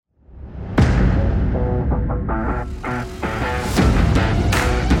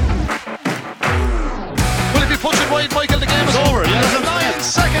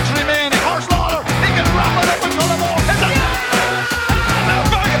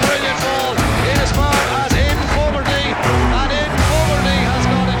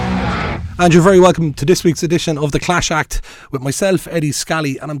And you're very welcome to this week's edition of The Clash Act with myself, Eddie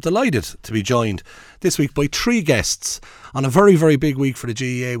Scally, and I'm delighted to be joined this week by three guests on a very, very big week for the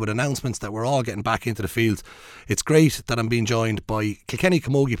GAA with announcements that we're all getting back into the field. It's great that I'm being joined by Kilkenny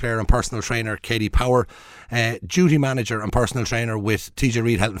Camogie player and personal trainer Katie Power, duty manager and personal trainer with TJ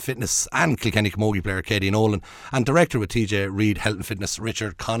Reid Health and Fitness and Kilkenny Camogie player Katie Nolan, and director with TJ Reid Health and Fitness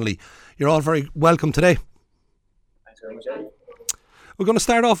Richard Connolly. You're all very welcome today. Thanks very much, Eddie. We're going to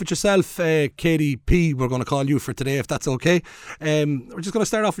start off with yourself, Katie P. We're going to call you for today, if that's okay. We're just going to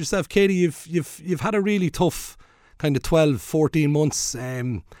start off with yourself, Katie. You've had a really tough kind of 12, 14 months.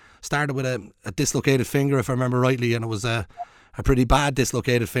 Started with a dislocated finger, if I remember rightly, and it was a pretty bad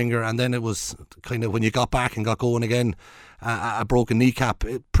dislocated finger. And then it was kind of when you got back and got going again, a broken kneecap.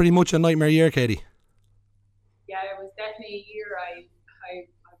 Pretty much a nightmare year, Katie. Yeah, it was definitely a year I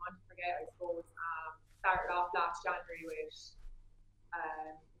want to forget, I suppose. Started off last January with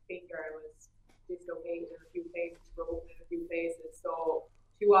finger. I was dislocated in a few places, broken in a few places. So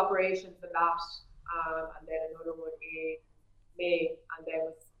 2 operations in that, and then another one in May, and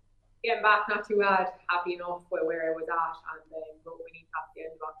then was getting back not too bad, happy enough with where I was at, and then broke my kneecap at the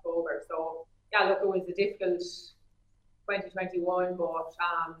end of October. So yeah, look, it was a difficult 2021, but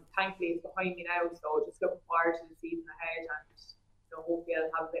thankfully it's behind me now. So just looking forward to the season ahead, and hopefully I'll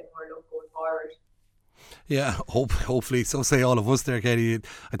have a bit more luck going forward. Yeah, hopefully. So say all of us there, Katie.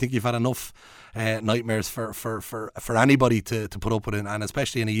 I think you've had enough nightmares for anybody to put up with it, and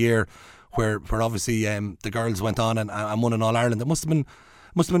especially in a year where obviously the girls went on and won an All-Ireland. It must have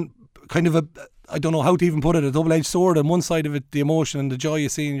been kind of I don't know how to even put it, a double-edged sword. On one side of it, the emotion and the joy you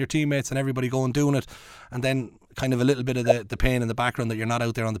see in your teammates and everybody going doing it, and then kind of a little bit of the pain in the background that you're not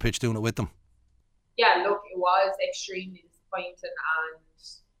out there on the pitch doing it with them. Yeah, look, it was extremely disappointing, and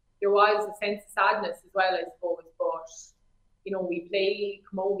there was a sense of sadness as well, I suppose, but we play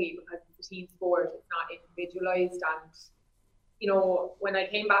camogie because it's a team sport, it's not individualised, and when I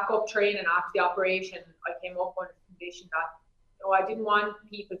came back up training after the operation, I came up under the condition that I didn't want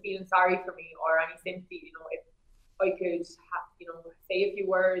people feeling sorry for me or any sympathy. If I could say a few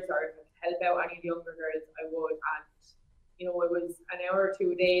words or help out any of the younger girls, I would. And it was an hour or two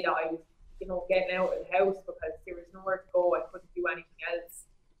a day that I was getting out of the house because there was nowhere to go. I couldn't do anything else.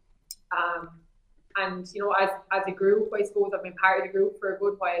 And as a group, I suppose I've been part of the group for a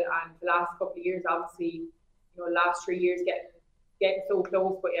good while, and the last couple of years, obviously, the last 3 years getting so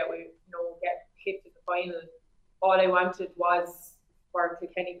close, but yet we get hit to the final. All I wanted was for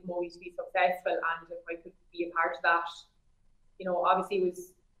Kilkenny Camogie to be successful, and if I could be a part of that, obviously it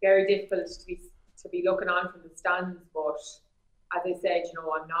was very difficult to be looking on from the stands, but as I said,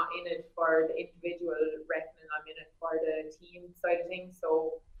 I'm not in it for the individual reckoning, I'm in it for the team side of things.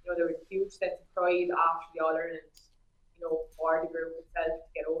 So there was a huge sense of pride after the All-Ireland, for the group itself to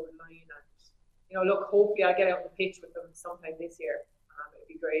get over the line. And, look, hopefully I'll get out on the pitch with them sometime this year. It'd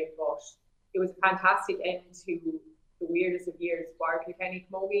be great. But it was a fantastic end to the weirdest of years for Kilkenny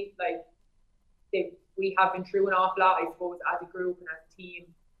Camogie. We have been through an awful lot, I suppose, as a group and as a team.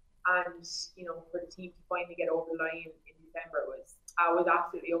 And, for the team to finally get over the line in December was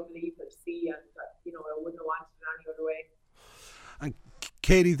absolutely unbelievable to see. And, I wouldn't have wanted it any other way. And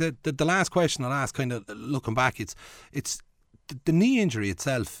Katie, the last question I'll ask, kind of looking back, it's the knee injury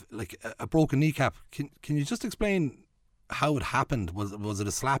itself, like a broken kneecap. Can you just explain how it happened? Was it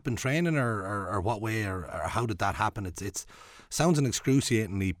a slap in training, or what way, or how did that happen? It sounds an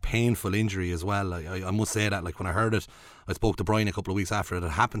excruciatingly painful injury as well. I must say that. Like when I heard it, I spoke to Brian a couple of weeks after it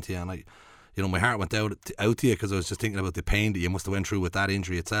had happened to you, and my heart went out to you because I was just thinking about the pain that you must have went through with that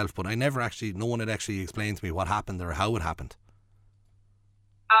injury itself. But no one had actually explained to me what happened or how it happened.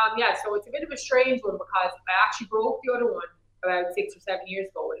 So it's a bit of a strange one because I actually broke the other one about 6 or 7 years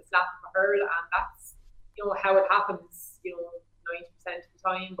ago with a slap of a hurl, and that's how it happens 90% of the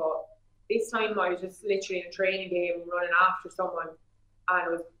time. But this time I was just literally in a training game running after someone, and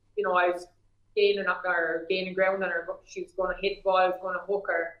it was I was gaining ground on her. She was going to hit the ball, I was going to hook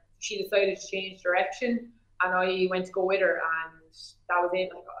her. She decided to change direction, and I went to go with her, and that was it.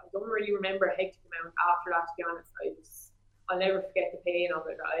 I don't really remember a hectic amount after that, to be honest. I'll never forget the pain of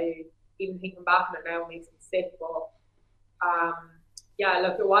it. Even thinking back on it now makes me sick. But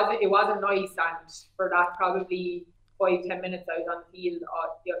look, it wasn't nice, and for that probably 5-10 minutes I was on the field,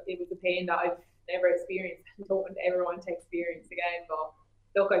 it was a pain that I've never experienced and don't ever want to experience again. But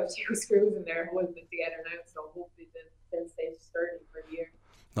look, I've 2 screws in there holding it together now, so hopefully they'll stay sturdy for a year.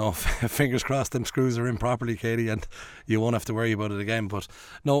 No, fingers crossed them screws are in properly, Katie, and you won't have to worry about it again. But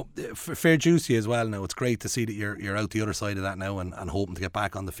no, fair juicy as well now. It's great to see that you're out the other side of that now and hoping to get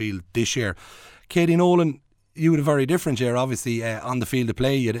back on the field this year. Katie Nolan, you had a very different year, obviously, on the field of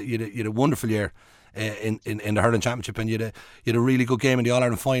play. You had a wonderful year in the hurling championship, and you had a really good game in the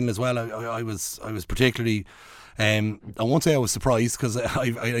All-Ireland final as well. I was particularly, I won't say I was surprised, because I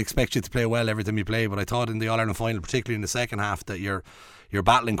expect you to play well every time you play, but I thought in the All-Ireland final, particularly in the second half, that your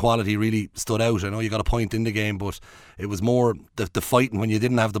battling quality really stood out. I know you got a point in the game, but it was more the fighting when you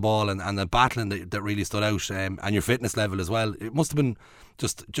didn't have the ball, and the battling that really stood out, and your fitness level as well. It must have been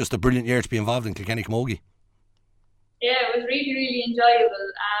just a brilliant year to be involved in Kilkenny Camogie. Yeah, it was really, really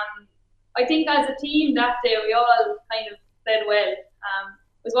enjoyable. I think as a team that day we all kind of played well.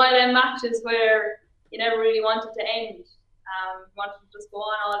 It was one of them matches where you never really wanted to end. You wanted to just go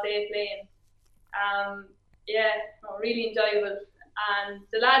on all day playing. Really enjoyable. And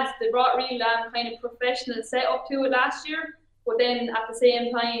the lads, they brought real kind of professional setup to it last year, but then at the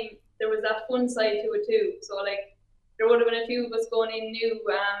same time there was that fun side to it too. So like there would have been a few of us going in new,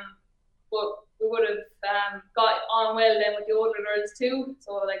 but we would have got on well then with the older girls too.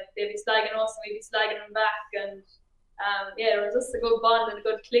 So like they'd be slagging us and we'd be slagging them back, and there was just a good bond and a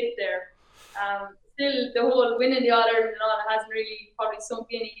good click there. Still, the whole winning the All-Ireland and all, it hasn't really probably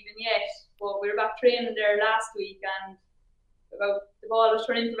sunk in even yet, but we were back training there last week, and the ball was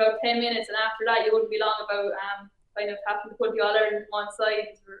running for about 10 minutes, and after that you wouldn't be long about kind of having to put the All-Ireland to one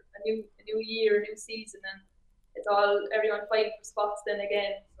side for a new year, a new season, and it's all everyone fighting for spots then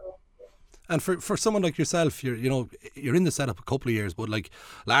again. So. And for someone like yourself, you're in the setup a couple of years, but like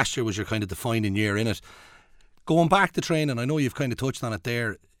last year was your kind of defining year in it. Going back to training, I know you've kind of touched on it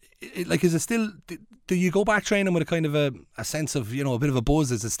there. Is it still? Do you go back training with a kind of a sense of a bit of a buzz?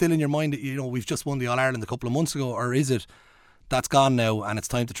 Is it still in your mind that we've just won the All-Ireland a couple of months ago, or is it that's gone now and it's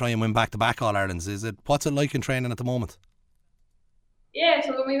time to try and win back-to-back All-Irelands? What's it like in training at the moment? Yeah,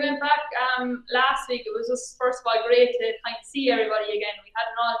 so when we went back last week, it was just first of all great to kind of see everybody again. We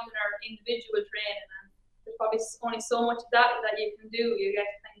hadn't all doing our individual training, and there's probably only so much of that you can do. You get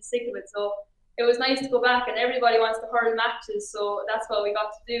kind of sick of it. So it was nice to go back, and everybody wants to hurl matches, so that's what we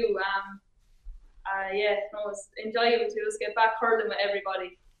got to do. It was enjoyable to just get back hurling with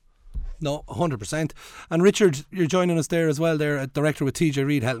everybody. No, 100%. And Richard, you're joining us there as well, there, director with TJ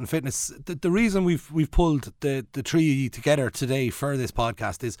Reid Health and Fitness. The reason we've pulled the three together today for this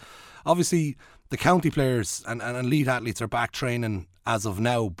podcast is obviously the county players and elite athletes are back training as of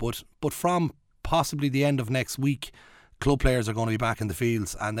now, but from possibly the end of next week, club players are going to be back in the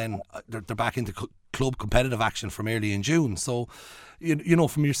fields, and then they're back into club competitive action from early in June. So,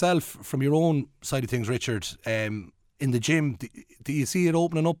 from yourself, from your own side of things, Richard, in the gym, do you see it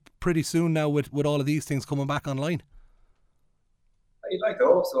opening up pretty soon now with all of these things coming back online? I'd like to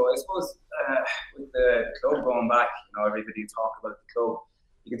hope so. I suppose with the club going back, everybody talk about the club.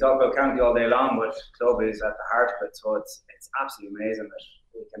 You can talk about county all day long, but club is at the heart of it. So it's absolutely amazing that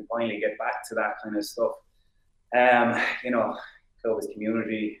we can finally get back to that kind of stuff. Club is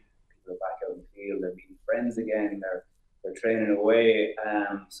community. People are back out in the field. They're meeting friends again. They're training away.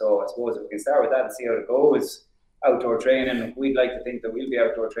 So I suppose if we can start with that and see how it goes. Outdoor training, we'd like to think that we'll be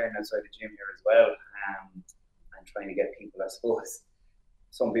outdoor training outside the gym here as well, and trying to get people, I suppose.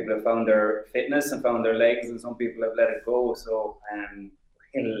 Some people have found their fitness and found their legs, and some people have let it go. So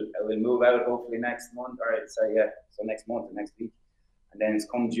we'll move out hopefully next month, so next month or next week. And then it's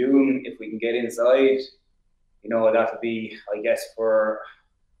come June, if we can get inside, that'll be, I guess, for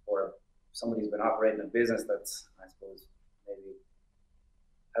somebody who's been operating a business that's, I suppose, maybe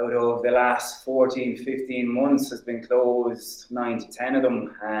out of the last 14, 15 months has been closed, 9 to 10 of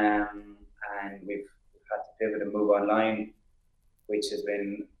them, and we've had to pivot and move online, which has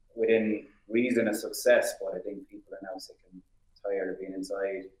been within reason a success, but I think people are now sick and tired of being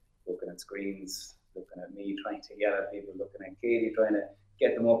inside, looking at screens, looking at me trying to yell at people, looking at Katie trying to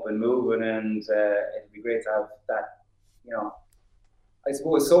get them up and moving, and it'd be great to have that, I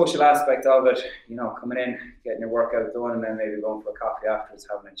suppose, social aspect of it, coming in, getting your workout done, and then maybe going for a coffee afterwards,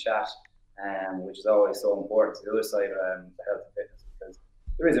 having a chat, which is always so important to the other side of the health and fitness, because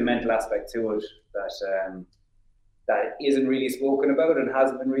there is a mental aspect to it that isn't really spoken about and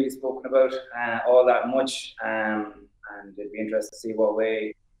hasn't been really spoken about all that much, and it'd be interesting to see what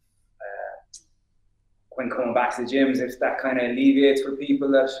way, when coming back to the gyms, if that kind of alleviates for people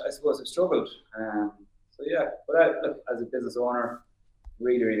that I suppose have struggled. But look, as a business owner,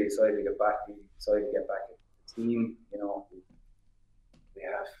 really, really excited to get back. Really excited to get back at the team. We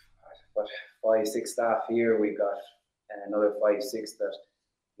have 5-6 staff here. We've got another 5-6 that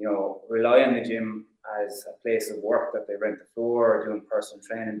rely on the gym as a place of work, that they rent the floor, doing personal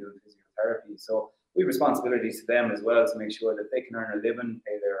training, doing physiotherapy. So we have responsibilities to them as well to make sure that they can earn a living,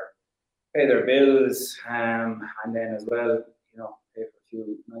 pay their bills, and then as well, pay for a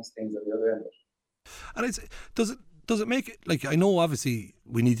few nice things at the other end of it. And does it make it, like, I know obviously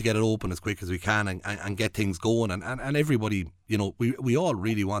we need to get it open as quick as we can and get things going, and everybody, you know, we all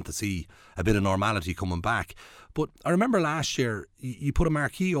really want to see a bit of normality coming back. But I remember last year you put a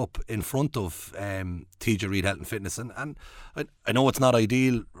marquee up in front of TJ Reid Health and Fitness, and I know it's not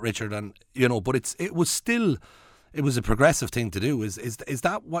ideal, Richard, and you know, but it was a progressive thing to do. Is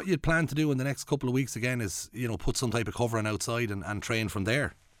that what you'd plan to do in the next couple of weeks again, is, you know, put some type of covering outside and train from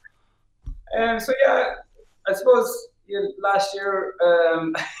there? So yeah, I suppose last year,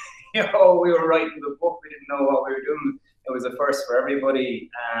 you know, we were writing the book. We didn't know what we were doing. It was a first for everybody,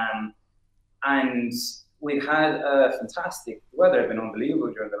 and we'd had a fantastic weather. Had been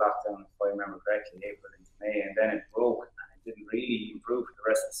unbelievable during the lockdown, if I remember correctly, April into May, and then it broke and it didn't really improve for the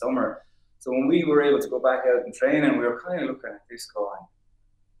rest of the summer. So when we were able to go back out and train, and we were kind of looking at this going,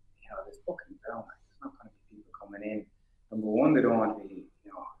 you know, there's booking down. There's not going to be people coming in. Number one, they don't want to be,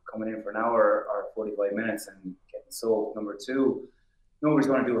 you know, coming in for an hour or 45 minutes and getting soaked. Number two, nobody's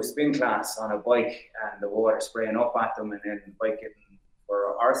going to do a spin class on a bike and the water spraying up at them, and then the bike getting,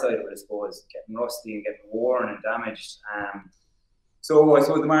 for our side of it, I suppose, getting rusty and getting worn and damaged. So I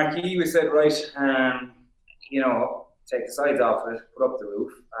suppose the marquee, we said, right, you know, take the sides off it, put up the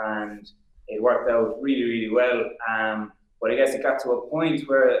roof, and it worked out really, really well. But I guess it got to a point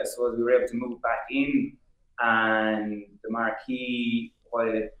where I suppose we were able to move back in, and the marquee, while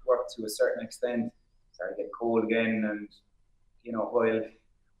it worked to a certain extent, started to get cold again. And, you know, while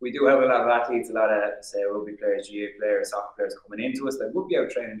we do have a lot of athletes, a lot of, say, rugby players, GA players, soccer players coming into us that would be out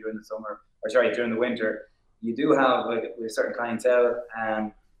training during the summer, or sorry, during the winter, you do have a certain clientele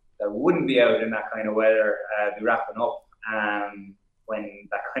that wouldn't be out in that kind of weather, be wrapping up when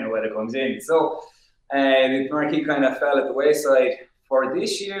that kind of weather comes in. So the marquee kind of fell at the wayside. For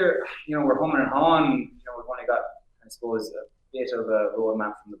this year, you know, we're humming and hawing. You know, we've only got, I suppose, a bit of a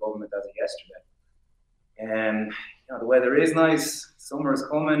roadmap from the government as of yesterday. You know, the weather is nice. Summer's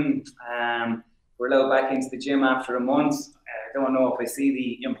coming. We're allowed back into the gym after a month. I don't know if I see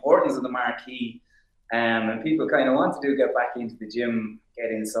the importance of the marquee. And people kind of want to get back into the gym,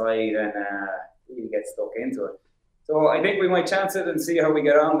 get inside, and really get stuck into it. So I think we might chance it and see how we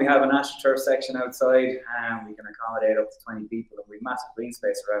get on. We have an AstroTurf section outside, and we can accommodate up to 20 people, and we have massive green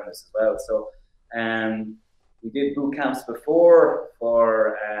space around us as well. So we did boot camps before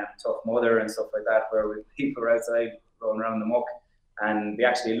for Tough Mother and stuff like that, where people were outside rolling around the muck, and they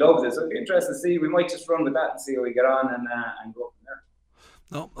actually loved it. So it'd be interesting to see. We might just run with that and see how we get on, and go from there.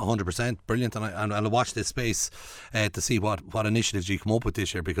 No, 100%, brilliant, and I'll watch this space to see what initiatives you come up with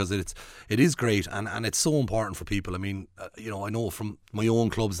this year, because it is great, and it's so important for people. I mean, you know, I know from my own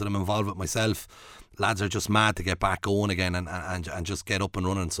clubs that I'm involved with myself, lads are just mad to get back going again and just get up and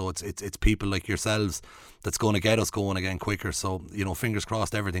running. So it's people like yourselves that's going to get us going again quicker. So, you know, fingers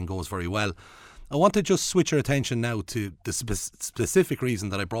crossed everything goes very well. I want to just switch your attention now to the specific reason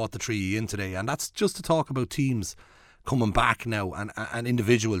that I brought the three in today, and that's just to talk about teams coming back now, and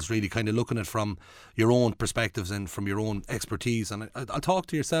individuals really kind of looking at it from your own perspectives and from your own expertise. And I'll talk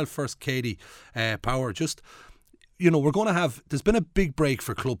to yourself first, Katie Power. Just, you know, we're going to have, there's been a big break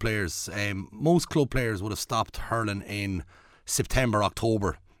for club players. Most club players would have stopped hurling in September,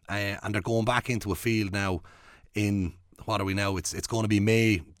 October, and they're going back into a field now in, what are we now? It's going to be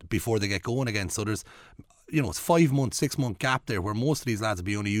May before they get going again. So there's, you know, it's 5 month, 6 month gap there, where most of these lads will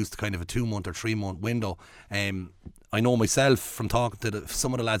be only used to kind of a 2 month or 3 month window. I know myself from talking to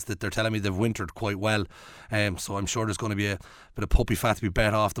some of the lads that they're telling me they've wintered quite well. So I'm sure there's going to be a bit of puppy fat to be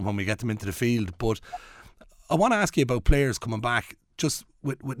bet off them when we get them into the field. But I want to ask you about players coming back, just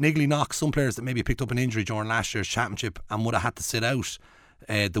with niggly knocks, some players that maybe picked up an injury during last year's championship and would have had to sit out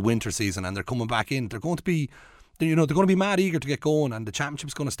the winter season, and they're coming back in. They're going to be, you know, they're going to be mad eager to get going, and the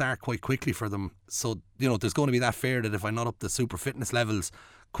championship's going to start quite quickly for them. So, you know, there's going to be that fear that if I'm not up to super fitness levels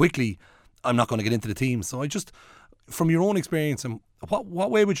quickly, I'm not going to get into the team. So I just, from your own experience, and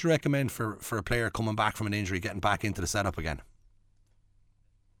what way would you recommend for a player coming back from an injury, getting back into the setup again?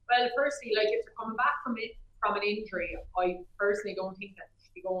 Well, firstly, like, if they're coming back from an injury, I personally don't think that they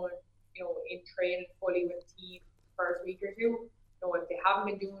should be going, you know, in training fully with the team the first week or two. You know, if they haven't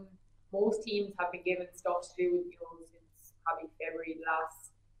been doing, most teams have been given stuff to do, you know, since probably February, the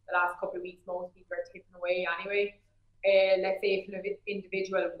last couple of weeks. Most people are tipping away anyway. Let's say if an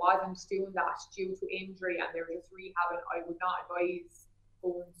individual wasn't doing that due to injury and they were just rehabbing, I would not advise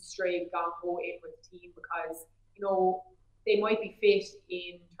going straight, go in with the team, because, you know, they might be fit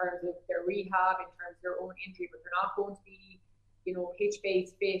in terms of their rehab, in terms of their own injury, but they're not going to be, you know,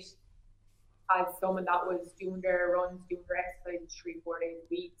 pitch-based fit as someone that was doing their runs, doing their exercise 3-4 days a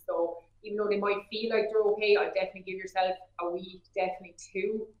week. So even though they might feel like they're okay, I'd definitely give yourself a week, definitely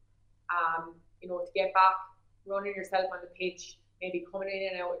 2. to get back running yourself on the pitch, maybe coming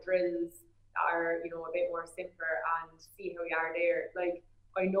in and out of drills that are, a bit more simpler, and see how you are there. Like,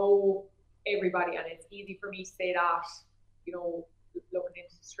 I know everybody, and it's easy for me to say that, looking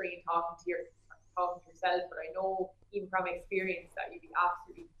into the screen, talking to yourself, but I know even from experience that you'd be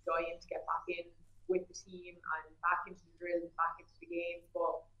absolutely dying to get back in with the team and back into the drills, back into the games.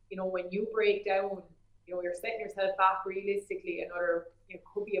 But when you break down, you're setting yourself back realistically another,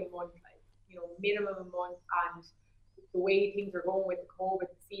 could be a month, minimum a month, and the way things are going with the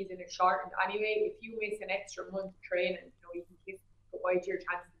COVID season is shortened anyway. If you miss an extra month of training, you can kiss goodbye to your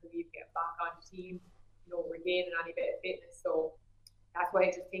chances of you getting back on the team, regaining any bit of fitness. So that's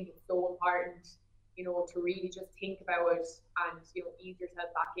why I just think it's so important, to really just think about it and, ease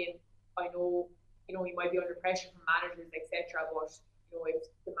yourself back in. I know, you might be under pressure from managers, etc., but, if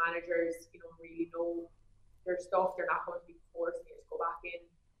the managers, really know their stuff, they're not going to be forcing you to go back in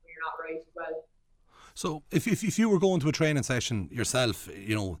when you're not right as well. So if you were going to a training session yourself,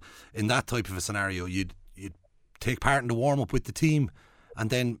 in that type of a scenario, you'd take part in the warm up with the team, and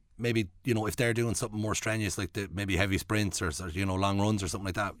then maybe, if they're doing something more strenuous, like maybe heavy sprints or long runs or something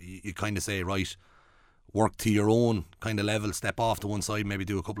like that, you kind of say, right, work to your own kind of level, step off to one side, maybe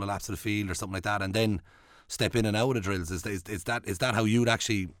do a couple of laps of the field or something like that, and then step in and out of drills. Is that how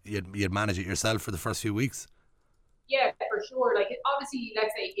you'd manage it yourself for the first few weeks? Yeah, for sure. Like, obviously,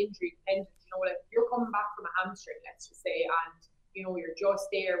 let's say injury dependent. Like, if you're coming back from a hamstring, let's just say, and you're just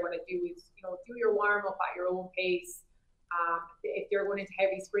there, what I do is do your warm up at your own pace. If you're going into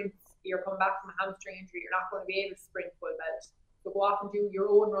heavy sprints, you're coming back from a hamstring injury, you're not going to be able to sprint full belt. So go off and do your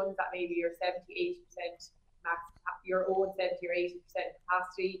own runs at maybe your 70-80% max, your own 70 or 80%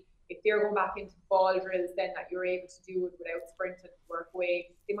 capacity. If they're going back into ball drills, then that you're able to do it without sprinting, work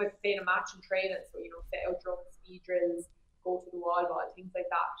away. They might be playing a match and training, so set out drum speed drills, go to the wall ball, things like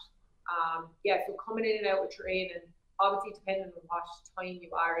that. So coming in and out of training, obviously depending on what time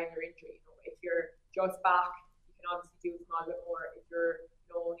you are in your injury. If you're just back, you can obviously do a small bit more. If you're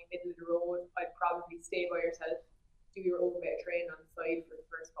only middle of the road, I'd probably stay by yourself, do your own bit of training on the side for the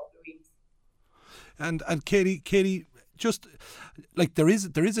first couple of weeks. And Katie, just like there is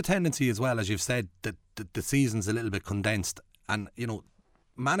a tendency as well, as you've said, that the season's a little bit condensed, and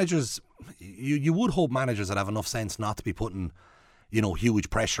managers, you would hope managers that have enough sense not to be putting huge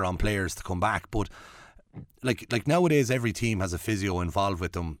pressure on players to come back, but like nowadays every team has a physio involved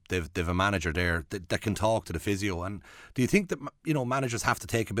with them. They've a manager there that can talk to the physio. And do you think that managers have to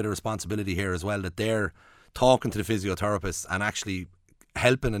take a bit of responsibility here as well, that they're talking to the physiotherapist and actually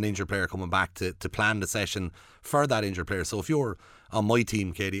helping an injured player coming back to plan the session for that injured player? So if you're on my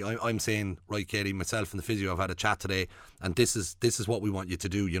team, Katie, I'm saying, right, Katie, myself and the physio have had a chat today, and this is what we want you to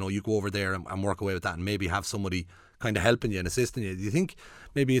do. You go over there and work away with that, and maybe have somebody kind of helping you and assisting you. Do you think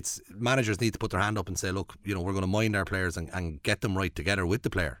maybe it's managers need to put their hand up and say, look, we're going to mind our players and get them right together with the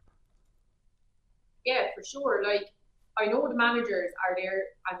player? Yeah, for sure. Like, I know the managers are there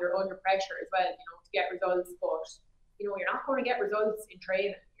and they're under pressure as well, to get results, but you're not going to get results in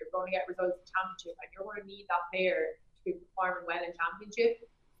training. You're going to get results in championship, and you're going to need that player to be performing well in championship.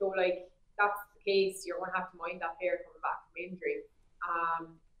 So, like, that's the case. You're going to have to mind that player coming back from injury.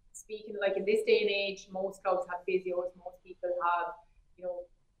 Speaking, like, in this day and age, most clubs have physios. Most people have,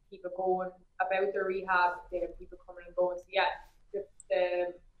 people going about their rehab. They have people coming and going. So yeah,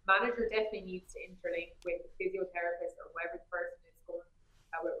 the manager definitely needs to interlink with the physiotherapist or whoever the person is going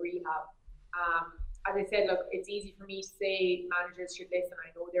about rehab. As I said, look, it's easy for me to say managers should listen.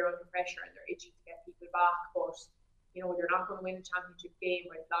 I know they're under pressure and they're itching to get people back, but they're not going to win a championship game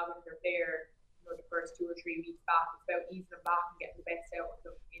by flogging their player the first 2 or 3 weeks back. It's about easing them back and getting the best out of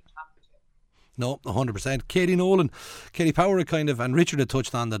them in championship. No, 100%. Katie Nolan, Katie Power and Richard had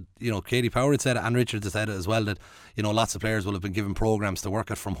touched on that. Katie Power had said it, and Richard had said it as well, that lots of players will have been given programs to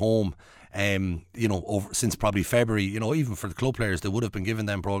work it from home. Over since probably February. Even for the club players, they would have been given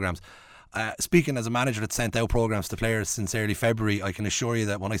them programs. Speaking as a manager that sent out programs to players since early February, I can assure you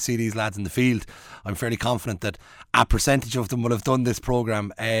that when I see these lads in the field, I'm fairly confident that a percentage of them will have done this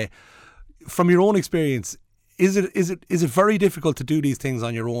program. From your own experience, is it very difficult to do these things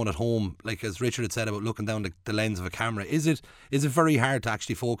on your own at home? Like as Richard had said about looking down the lens of a camera, is it very hard to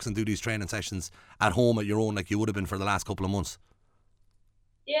actually focus and do these training sessions at home at your own, like you would have been for the last couple of months?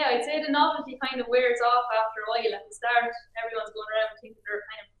 Yeah, I'd say the novelty kind of wears off after a while. At the start, everyone's going around thinking they're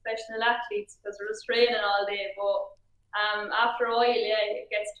kind of professional athletes because they're just training all day. But after a while, yeah, it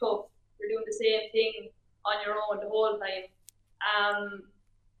gets tough. You're doing the same thing on your own the whole time.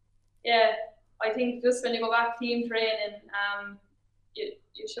 Yeah, I think just when you go back team training,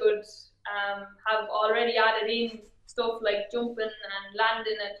 you should have already added in stuff like jumping and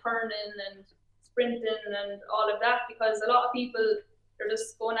landing and turning and sprinting and all of that, because a lot of people, they're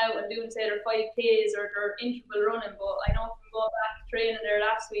just going out and doing, say, their 5Ks or their interval running. But I know from going back to training there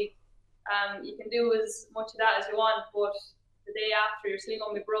last week, you can do as much of that as you want, but the day after, you're still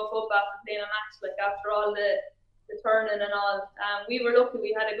going to be broke up after playing a match, like after all the turning and all. We were lucky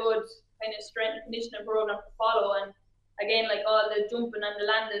we had a good kind of strength and conditioning program to follow, and again, like all the jumping and the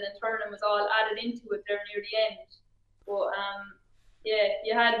landing and turning was all added into it there near the end. But yeah,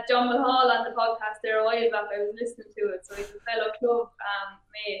 you had John Mulhall on the podcast there a while back. I was listening to it, so he's a fellow club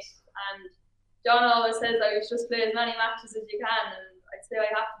mate, and John always says I should just play as many matches as you can, and I'd say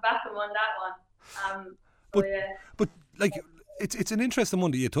I have to back him on that one. But like, it's an interesting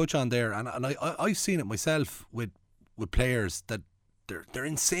one that you touch on there, and I've seen it myself with players that they're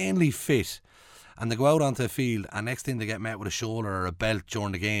insanely fit, and they go out onto the field, and next thing they get met with a shoulder or a belt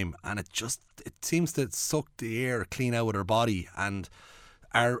during the game, and it seems to suck the air clean out of their body. And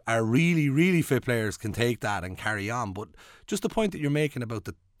our really, really fit players can take that and carry on. But just the point that you're making about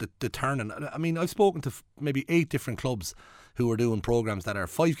the turning, I mean, I've spoken to maybe 8 different clubs who are doing programs that are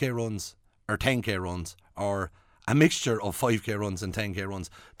 5k runs or 10k runs, or a mixture of 5k runs and 10k runs.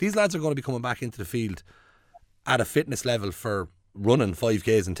 These lads are going to be coming back into the field at a fitness level for running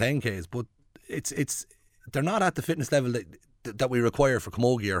 5Ks and 10Ks, but they're not at the fitness level that we require for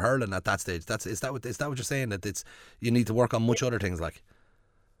camogie or hurling at that stage. Is that what you're saying, that you need to work on much other things like?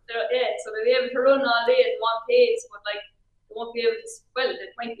 Yeah, so they'll be able to run all day at one pace, but like they won't be able to. Well,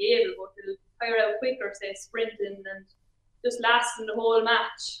 they might be able, but they'll tire out quicker, say sprinting and just lasting the whole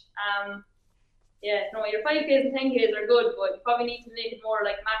match. Yeah, no, your 5Ks and 10Ks are good, but you probably need to make it more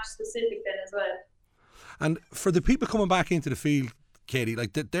like match specific then as well. And for the people coming back into the field, Katie,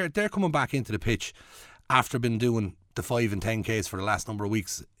 like they're coming back into the pitch after been doing the 5 and 10Ks for the last number of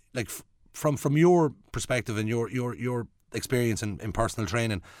weeks. Like from your perspective and your experience in personal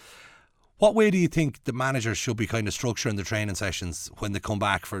training, what way do you think the managers should be kind of structuring the training sessions when they come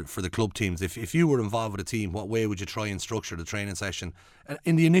back for the club teams? If you were involved with a team, what way would you try and structure the training session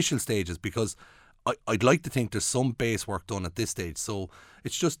in the initial stages? Because I'd like to think there's some base work done at this stage. So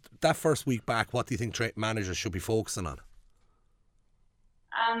it's just that first week back, what do you think managers should be focusing on?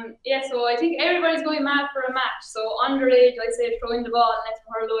 Yeah, so I think everybody's going mad for a match. So underage, I say throwing the ball and let them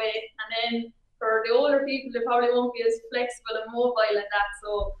hurl away. And then for the older people, they probably won't be as flexible and mobile like that.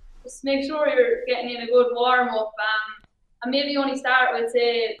 So just make sure you're getting in a good warm-up. And maybe only start with,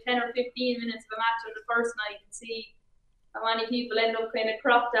 say, 10 or 15 minutes of a match on the first night and see how many people end up kind of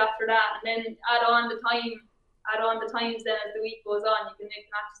cropped after that, and then add on the times then as the week goes on. You can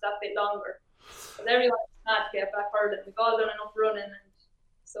make matches that bit longer. Because everyone's mad to get back hurling. We've all done enough running and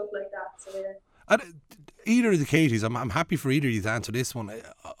stuff like that. So yeah. And either of the Katies, I'm happy for either of you to answer this one.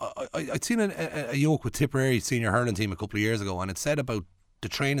 I'd seen a yoke with Tipperary senior hurling team a couple of years ago, and it said about the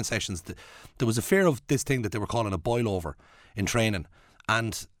training sessions that there was a fear of this thing that they were calling a boil over in training,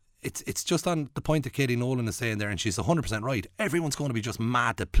 and it's just on the point that Katie Nolan is saying there, and she's 100% right. Everyone's going to be just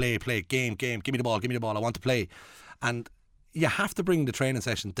mad to play, game, give me the ball, I want to play. And you have to bring the training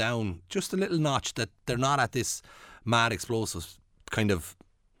session down just a little notch, that they're not at this mad explosive kind of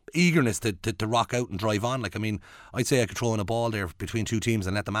eagerness to rock out and drive on. Like, I mean, I'd say I could throw in a ball there between two teams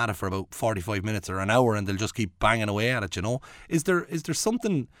and let them at it for about 45 minutes or an hour, and they'll just keep banging away at it, you know. Is there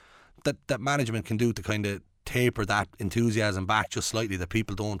something that management can do to kind of taper that enthusiasm back just slightly, that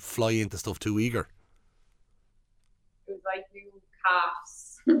people don't fly into stuff too eager? It was like new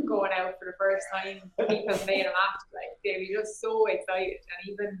calves going out for the first time, people playing a match. Like, they were just so excited. And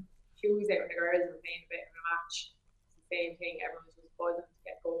even Tuesday when the girls were playing a bit of a match, it's the same thing. Everyone was just buzzing to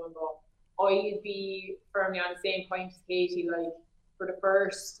get going. But I'd be firmly on the same point as Katie. Like, for the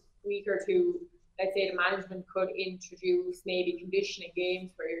first week or two, let's say the management could introduce maybe conditioning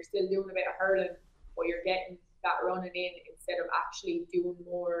games where you're still doing a bit of hurling, but you're getting that running in instead of actually doing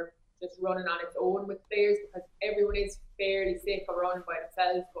more just running on its own with players, because everyone is fairly sick of running by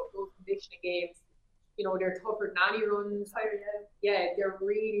themselves. But those conditioning games, you know, they're tougher than any runs. Yeah, they're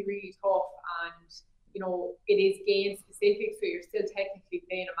really, really tough, and you know, it is game specific, so you're still technically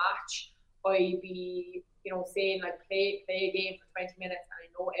playing a match. I'd be, you know, saying like play a game for 20 minutes, and I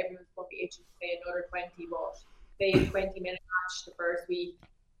know everyone's going to be itching to play another 20, but play a 20-minute match the first week.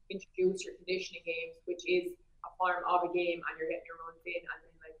 Introduce your conditioning games, which is a form of a game, and you're getting your runs in, and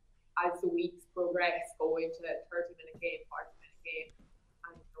then like as the weeks progress, go into a 30-minute game, 40-minute game,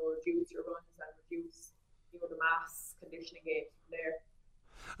 and you know, reduce your runs and reduce, you know, the mass conditioning games from there.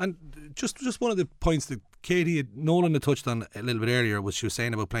 And just one of the points that Katie Nolan had touched on a little bit earlier was she was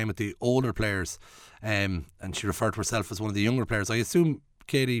saying about playing with the older players, and she referred to herself as one of the younger players. I assume,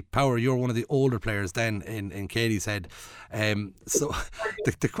 Katie Power, you're one of the older players then in Katie's head. So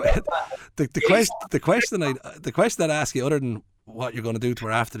the question I'd ask you, other than what you're going to do to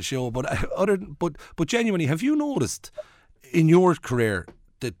her after the show, but genuinely, have you noticed in your career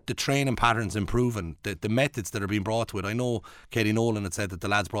the training patterns improving, the methods that are being brought to it? I know Katie Nolan had said that the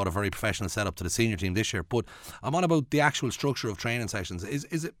lads brought a very professional setup to the senior team this year, but I'm on about the actual structure of training sessions.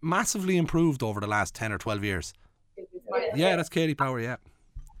 Is it massively improved over the last 10 or 12 years? Yeah, that's Katie Power, yeah.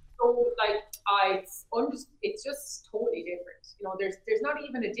 So, like, it's just totally different. You know, there's not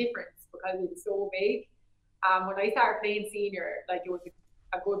even a difference because it's so big. When I started playing senior, like, it was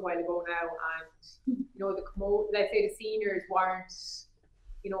a good while ago now, and, you know, let's say the seniors weren't,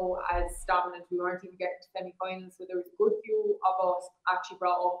 you know, as dominant. We weren't even getting to semi-finals, so there was a good few of us actually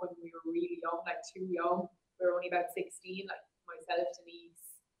brought up when we were really young, like too young. We were only about 16, like myself,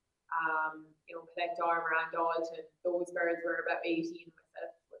 Denise, you know, Colette Armour and Dalton. Those girls were about 18,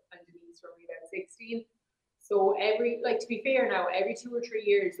 myself and Denise were only about 16. So to be fair now, every 2 or 3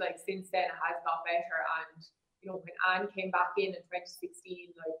 years, like since then, it has got better. And, you know, when Anne came back in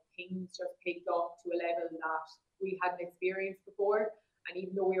 2016, like things just picked up to a level that we hadn't experienced before. And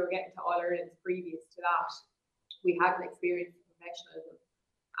even though we were getting to All-Ireland previous to that, we hadn't experienced professionalism.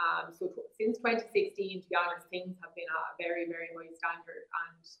 So since 2016, to be honest, things have been at a very, very high standard.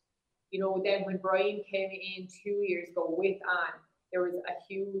 And, you know, then when Brian came in 2 years ago with Anne, there was a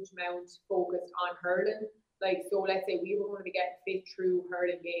huge amount focused on hurling. Like, so let's say we were going to be getting fit through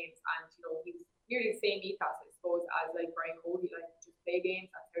hurling games, and, you know, he was nearly the same ethos, I suppose, as like Brian Cody, like just play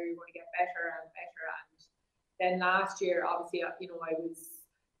games, that's how you're going to get better and better. And then last year, obviously, you know, I was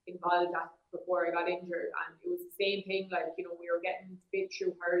involved before I got injured, and it was the same thing. Like, you know, we were getting fit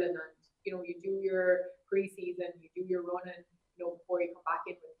through hurling, and, you know, you do your pre-season, you do your running, you know, before you come back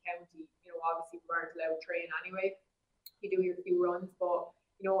in with county. You know, obviously we weren't allowed to train anyway. You do your few runs, but,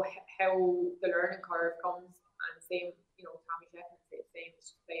 you know, how the learning curve comes, and same, you know, Tommy Shefflin said the same,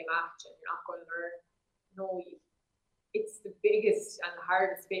 it's just play a match and you're not going to learn. No, it's the biggest and the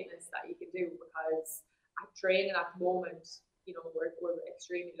hardest fitness that you can do, because at training at the moment, you know, we're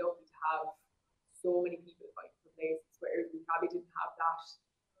extremely lucky to have so many people fighting for places, where we probably didn't have that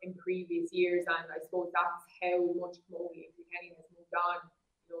in previous years. And I suppose that's how much Camogie and Kilkenny has moved on.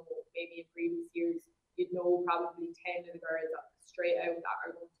 You know, maybe in previous years, you'd know probably 10 of the girls straight out that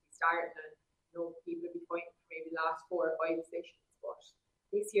are going to be starting, and, you know, people would be fighting for maybe the last 4 or 5 positions. But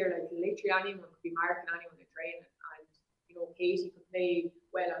this year, like, literally anyone could be marking anyone in training, and, you know, Katie could play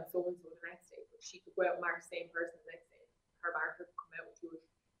well on so-and-so the next day, but she could go out and mark the same person the next day. Her marker could come out with 2 or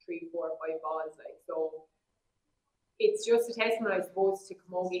 3, 4, 5 balls. Like, so it's just a testament, I suppose, to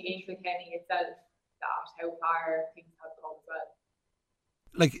Camogie in Kilkenny itself, that how far things have come as well.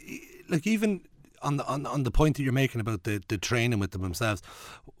 Like even on the point that you're making about the training with them themselves,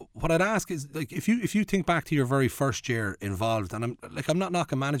 what I'd ask is, like, if you think back to your very first year involved, and I'm not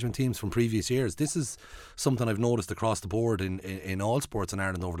knocking management teams from previous years. This is something I've noticed across the board in all sports in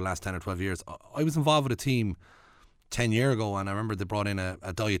Ireland over the last 10 or 12 years. I was involved with a team 10 years ago, and I remember they brought in a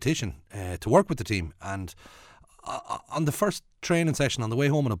dietitian to work with the team, and on the first training session on the way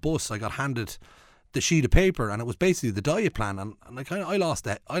home on a bus, I got handed the sheet of paper, and it was basically the diet plan, and like I lost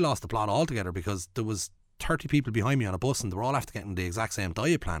the plot altogether, because there was 30 people behind me on a bus, and they were all after getting the exact same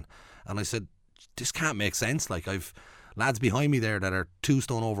diet plan, and I said, this can't make sense. Like, I've lads behind me there that are 2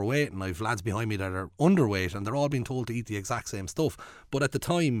 stone overweight, and I've lads behind me that are underweight, and they're all being told to eat the exact same stuff. But at the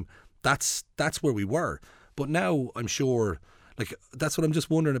time, that's where we were. But now I'm sure, like, that's what I'm just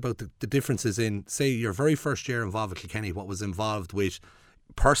wondering about, the differences in, say, your very first year involved with Kilkenny, what was involved with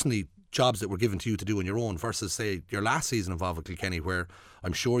personally jobs that were given to you to do on your own, versus, say, your last season involved with Kilkenny, where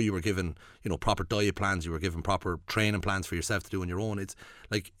I'm sure you were given, you know, proper diet plans, you were given proper training plans for yourself to do on your own. It's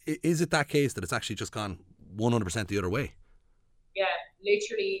like, is it that case that it's actually just gone 100% the other way? Yeah,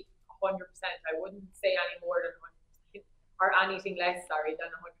 literally 100%. I wouldn't say any more than 100%, or anything less, sorry, than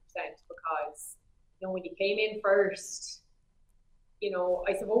 100%, because, you know, when you came in first, you know,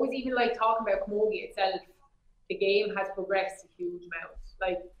 I suppose even like talking about Camogie itself, the game has progressed a huge amount.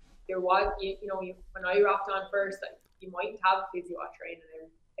 Like, there was, you know, when I rocked on first, like, you mightn't have physio at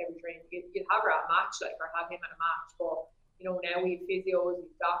training every training. You'd have her at a match, like, or have him at a match. But, you know, now we have physios, we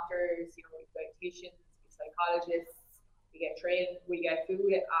have doctors, you know, we have dietitians, we have psychologists, we get trained, we get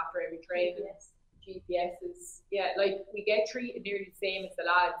food after every training. GPSs, yeah, like, we get treated nearly the same as the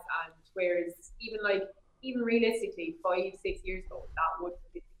lads. And whereas even realistically 5-6 years ago, that wouldn't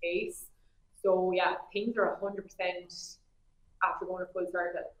be the case. So yeah, things are 100% after going to full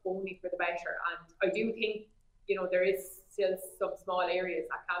circle, only for the better. And I do think, you know, there is still some small areas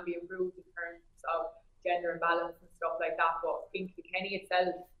that can be improved in terms of gender imbalance and stuff like that. But in Kilkenny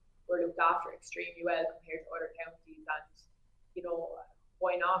itself, we're looked after extremely well compared to other counties. And, you know,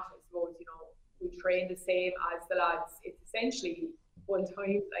 why not? I suppose, we train the same as the lads. It's essentially one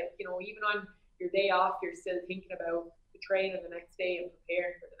time, like, even on your day off, you're still thinking about the training the next day and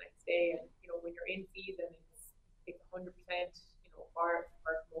preparing for the next day. And, when you're in season, it's 100%, for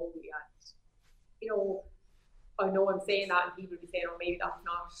Camogie. And, I know I'm saying that and people will be saying, oh, maybe that's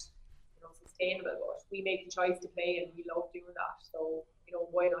not, sustainable, but we make the choice to play and we love doing that. So,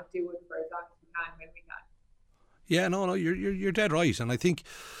 why not do it for as long as we can when we can? Yeah, no, you're dead right. And I think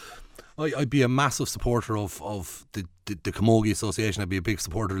I'd be a massive supporter of the Camogie Association. I'd be a big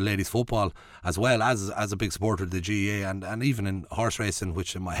supporter of ladies football as well as a big supporter of the GAA and even in horse racing,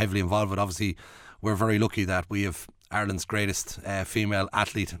 which I'm heavily involved with. Obviously, we're very lucky that we have Ireland's greatest female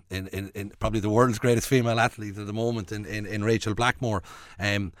athlete, in probably the world's greatest female athlete at the moment in Rachel Blackmore,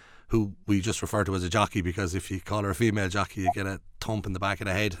 who we just refer to as a jockey, because if you call her a female jockey, you get a thump in the back of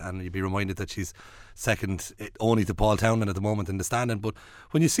the head, and you'd be reminded that she's second only to Paul Townend at the moment in the standing. But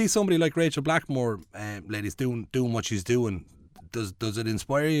when you see somebody like Rachel Blackmore, ladies, doing what she's doing, does it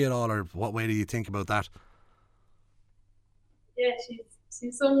inspire you at all, or what way do you think about that? Yeah,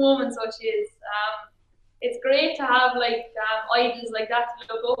 she's some woman, so she is. It's great to have idols like that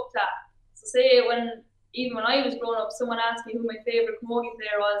to look up to. So say even when I was growing up, someone asked me who my favourite Camogie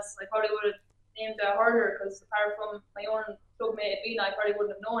player was, I probably would have named a hurler, because apart from my own clubmate Eugene, I probably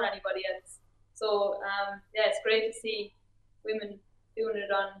wouldn't have known anybody else. So it's great to see women doing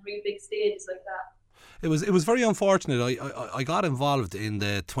it on really big stages like that. It was very unfortunate. I got involved in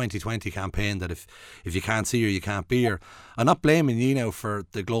the 2020 campaign that if you can't see her, you can't be her. I'm not blaming you now for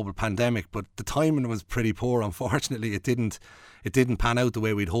the global pandemic, but the timing was pretty poor. Unfortunately, it didn't pan out the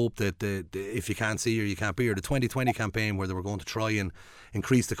way we'd hoped. That if you can't see her, you can't be her. The 2020 campaign, where they were going to try and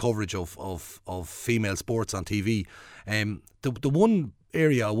increase the coverage of female sports on TV. The one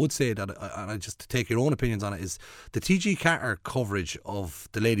area I would say that, and I just to take your own opinions on it, is the TG Carter coverage of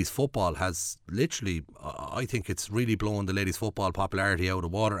the ladies football has literally, I think it's really blown the ladies football popularity out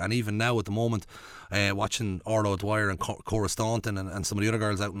of water. And even now at the moment, watching Orla Dwyer and Cora Staunton and some of the other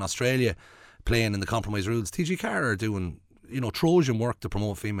girls out in Australia playing in the compromise rules, TG Carter are doing Trojan work to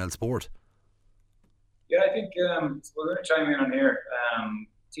promote female sport. Yeah, I think we're going to chime in on here.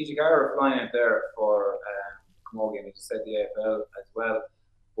 TJ Carrow are flying out there for Camogie, and you just said the AFL as well.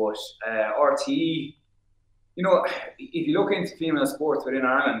 But RTE, if you look into female sports within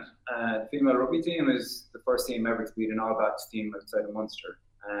Ireland, the female rugby team is the first team ever to beat an All Blacks team outside of Munster.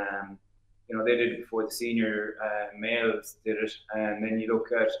 They did it before the senior males did it. And then you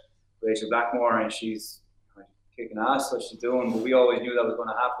look at Rachel Blackmore, and she's kicking ass what she's doing, but we always knew that was going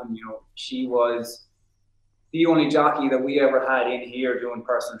to happen. She was the only jockey that we ever had in here doing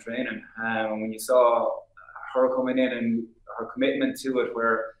personal training. When you saw her coming in and her commitment to it,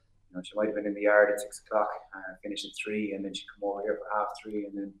 where she might have been in the yard at 6 o'clock, finish at 3, and then she'd come over here for 3:30,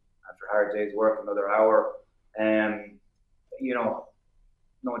 and then after a hard day's work, another hour.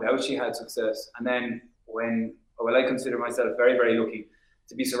 No doubt she had success. And then I consider myself very, very lucky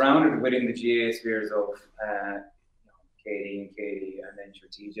to be surrounded within the GAA spheres of Katie, and then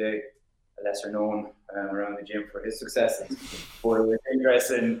TJ, a lesser known around the gym for his successes. But it was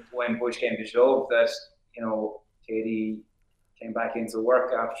interesting when push came to shove that Katie came back into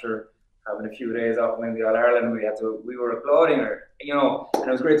work after having a few days off winning the All-Ireland. We were applauding her, and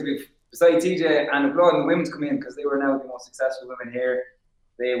it was great to be beside TJ and applauding the women to come in, because they were now the most successful women here.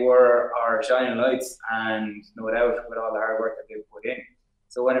 They were our shining lights, and no doubt with all the hard work that they put in.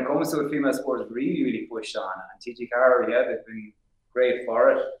 So when it comes to a female sport, it's really, really pushed on. And TG Carrow, they've been great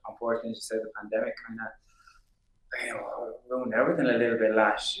for it. Unfortunately, as you said, the pandemic kind of ruined everything a little bit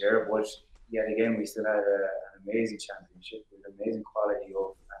last year. But yet again, we still had an amazing championship with amazing quality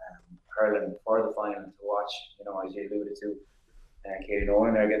of hurling for the final to watch. As you alluded to, Katie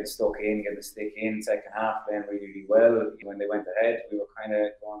Nolan there getting stuck in, getting the stick in, second half playing really, really well. When they went ahead, we were kind of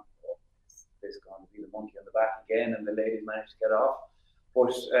going, this is going to be the monkey on the back again, and the ladies managed to get off.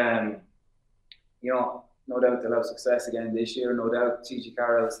 But no doubt they'll have success again this year. No doubt TG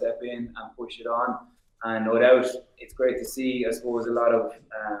Carroll will step in and push it on, and no doubt it's great to see. I suppose a lot of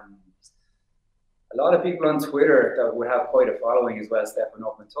people on Twitter that would have quite a following as well, stepping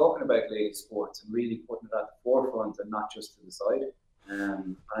up and talking about ladies sports and really putting it at the forefront and not just to the side.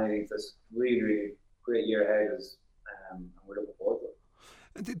 I think that's really, really great year ahead, and we're looking forward to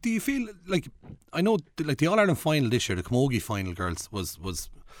it. Do you feel like, I know like the All-Ireland final this year, the Camogie final, girls, was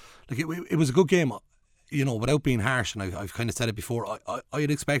like it was a good game, without being harsh, and I've kind of said it before, I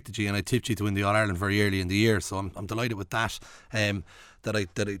had expected you and I tipped you to win the All-Ireland very early in the year, so I'm delighted with that,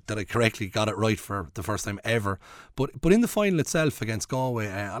 that I correctly got it right for the first time ever. But in the final itself against Galway,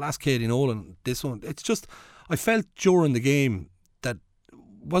 I'll ask Katie Nolan this one. It's just, I felt during the game that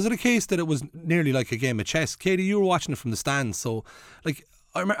was it a case that it was nearly like a game of chess? Katie, you were watching it from the stands, so like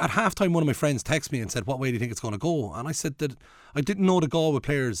I remember at half time one of my friends texted me and said, what way do you think it's going to go? And I said that I didn't know the Galway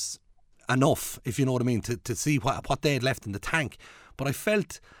players enough, if you know what I mean, to see what they had left in the tank, but I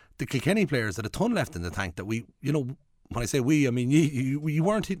felt the Kilkenny players had a ton left in the tank that we, you know, when I say we, I mean you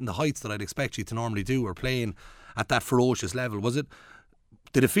weren't hitting the heights that I'd expect you to normally do or playing at that ferocious level.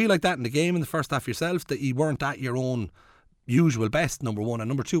 Did it feel like that in the game in the first half yourself, that you weren't at your own usual best, number one? And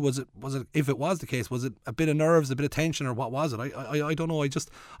number two, was it if it was the case, was it a bit of nerves, a bit of tension, or what was it? I don't know.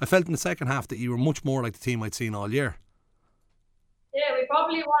 I felt in the second half that you were much more like the team I'd seen all year. Yeah, we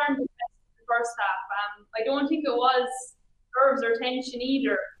probably weren't the best in the first half. I don't think it was nerves or tension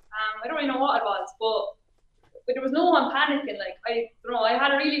either. I don't really know what it was, but there was no one panicking. Like, I don't know, I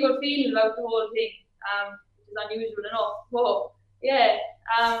had a really good feeling about the whole thing, which is unusual enough. But yeah,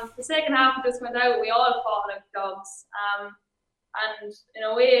 the second half just went out. We all fought like dogs, and in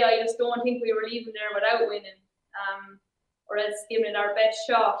a way, I just don't think we were leaving there without winning, or else giving it our best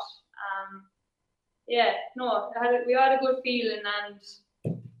shot. Yeah, no, we had a good feeling, and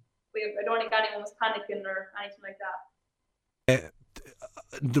I don't think anyone was panicking or anything like that.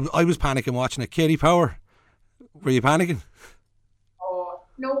 I was panicking watching it. Katie Power, were you panicking? Oh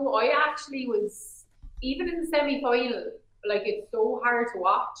no, I actually was. Even in the semi-final, like, it's so hard to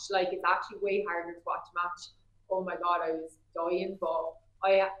watch. Like, it's actually way harder to watch a match. Oh my god, I was dying. But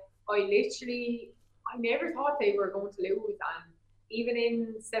I never thought they were going to lose. And even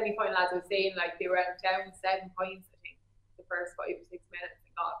in semi-final, as I was saying, like, they were down 7 points, I think, the first 5 or 6 minutes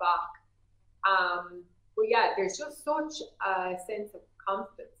and got it back. But yeah, there's just such a sense of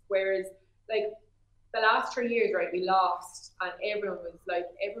confidence. Whereas, like, the last 3 years, right, we lost, and everyone's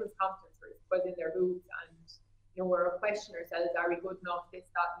confidence was in their boots, and you know, we're questioning ourselves, are we good enough, this,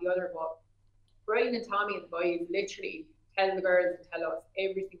 that, and the other. But Brian and Tommy and the boys literally tell the girls and tell us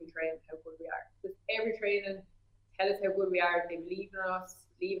every single training how good we are. Just every training, tell us how good we are. They believe in us,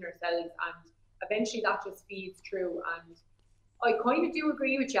 believe in ourselves, and eventually that just feeds through. And I kind of do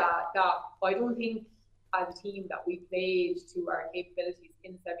agree with you that I don't think as a team that we played to our capabilities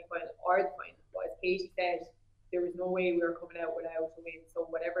in the semi-final or the final. But as Katie said, there was no way we were coming out without a win. So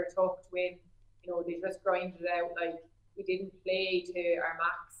whatever it took to win, you know, they just grinded it out. Like, we didn't play to our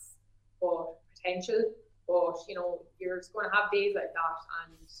max or potential. But, you know, you're just going to have days like that.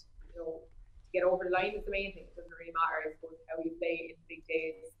 And, you know, to get over the line is the main thing. It doesn't really matter, I suppose, how you play in big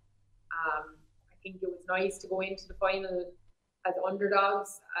days. I think it was nice to go into the final as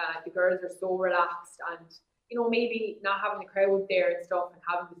underdogs. The girls are so relaxed, and you know, maybe not having the crowd there and stuff, and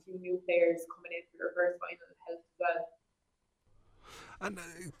having a few new players coming in for their first final helped as well. And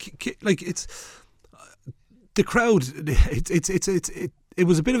like, it's the crowd. It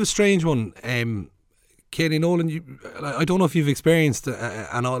was a bit of a strange one. Katie Nolan, I don't know if you've experienced you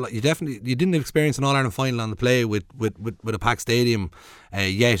didn't experience an All-Ireland final on the play with a packed stadium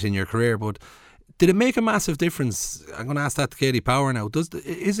yet in your career, but did it make a massive difference? I'm going to ask that to Katie Power now.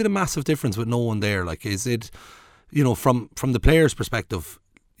 Is it a massive difference with no one there? Like, is it, you know, from the players' perspective,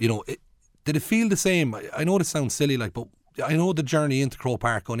 you know, did it feel the same? I know this sounds silly, like, but I know the journey into Croke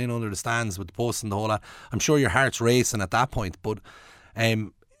Park, going in under the stands with the posts and the whole lot, I'm sure your heart's racing at that point, but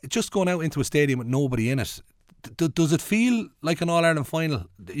just going out into a stadium with nobody in it, does it feel like an All-Ireland final?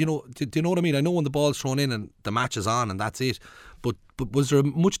 You know, do you know what I mean? I know when the ball's thrown in and the match is on and that's it, but was there a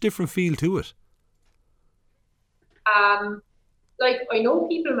much different feel to it? Like, I know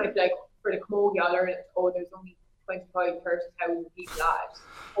people might be like, for the Camogie All-Ireland, there's only 25,000-30,000 people at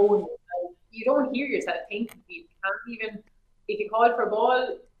it. You don't hear yourself thinking. You can't even, if you call for a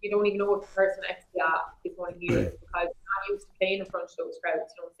ball, you don't even know if the person next to you is going to hear it, because you're not used to playing in front of those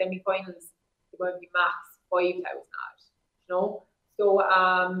crowds. You know, semi-finals, they're going to be max 5,000 at it, you know. So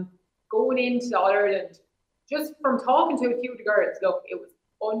going into All-Ireland, just from talking to a few of the girls, look, it was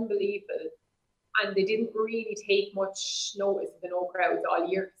unbelievable. And they didn't really take much notice of the no crowds all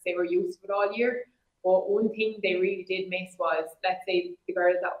year, because they were used to it all year. But one thing they really did miss was, let's say the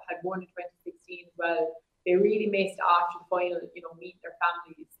girls that had won in 2016 as well, they really missed after the final, you know, meeting their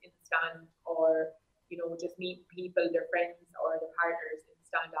families in the stand, or, you know, just meeting people, their friends or their partners in the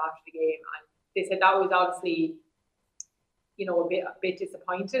stand after the game. And they said that was obviously, you know, a bit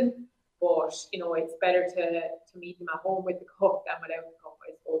disappointing. But, you know, it's better to meet them at home with the cup than without the cup,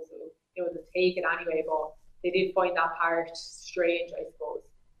 I suppose. So, you know, they'll take it anyway, but they did find that part strange, I suppose.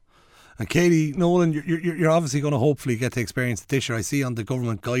 And Katie Nolan, you're obviously going to hopefully get to experience it this year. I see on the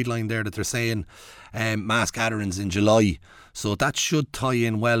government guideline there that they're saying mass gatherings in July, so that should tie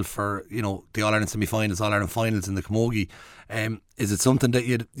in well for the All-Ireland semi-finals, All-Ireland finals in the Camogie. Is it something that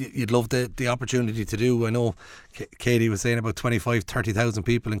you'd love the opportunity to do? I know Katie was saying about 25,000-30,000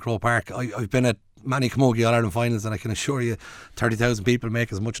 people in Croke Park. I've been at many Camogie All-Ireland finals, and I can assure you 30,000 people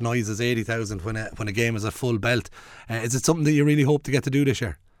make as much noise as 80,000 when a game is at full belt. Is it something that you really hope to get to do this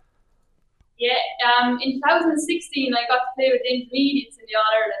year? Yeah, in 2016 I got to play with the intermediates in the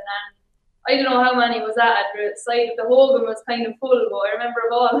All-Ireland, and I don't know how many was at the side of the Hogan was kind of full, but I remember a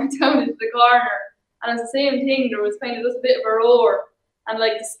ball went down into the corner, and it's the same thing. There was kind of just a bit of a roar, and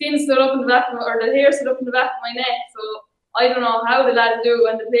like the skin stood up in the back of my, or the hair stood up in the back of my neck. So I don't know how the lads do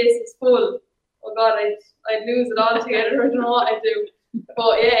when the place is full. Oh God, I'd lose it all together. I don't know what I'd do.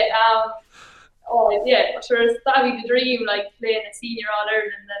 But yeah, for sure, that'd be the dream, like playing a senior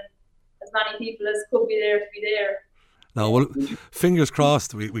All-Ireland, and then as many people as could be there to be there. No, well, fingers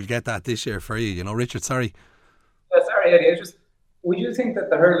crossed we'll get that this year for you. Richard, sorry. Sorry, Eddie. Would you think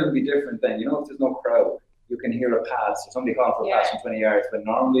that the hurling would be different then? If there's no crowd, you can hear a pass, or somebody calling for a pass from 20 yards, but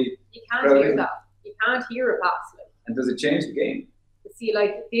normally you can't hear that. You can't hear a pass. And does it change the game? See,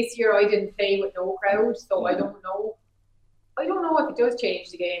 like this year I didn't play with no crowd, so I don't know. I don't know if it does change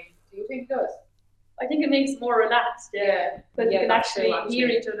the game. Do you think it does? I think it makes it more relaxed, because you can actually hear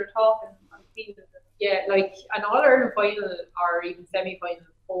each other talking on the field. Yeah, like an All-Ireland final or even semi-final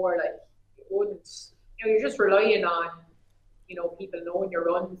before, like it wouldn't. You're just relying on people knowing your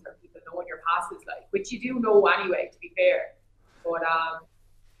runs or people knowing your passes, like, which you do know anyway, to be fair. But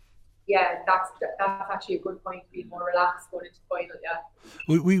that's actually a good point, being more relaxed going into the final.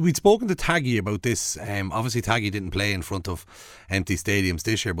 Yeah, we'd spoken to Taggy about this. Obviously Taggy didn't play in front of empty stadiums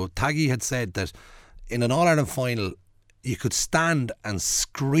this year, but Taggy had said that in an All-Ireland final you could stand and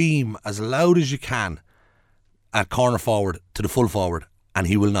scream as loud as you can at corner forward to the full forward, and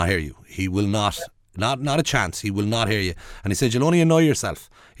he will not hear you. He will not a chance. He will not hear you. And he said you'll only annoy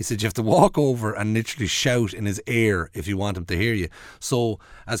yourself. He said you have to walk over and literally shout in his ear if you want him to hear you. So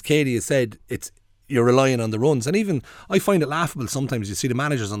as Katie has said, you're relying on the runs. And even I find it laughable sometimes. You see the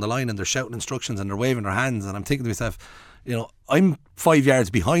managers on the line and they're shouting instructions and they're waving their hands, and I'm thinking to myself, I'm 5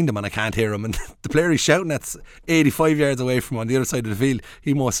 yards behind him and I can't hear him, and the player he's shouting at's 85 yards away from on the other side of the field.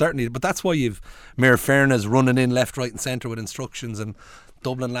 He most certainly, but that's why you've Mayor Fairness running in left, right and centre with instructions, and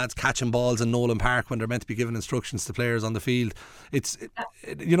Dublin lads catching balls in Nolan Park when they're meant to be giving instructions to players on the field. It's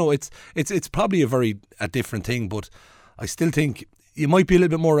probably a different thing, but I still think you might be a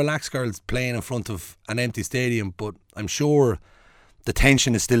little bit more relaxed, girls, playing in front of an empty stadium, but I'm sure the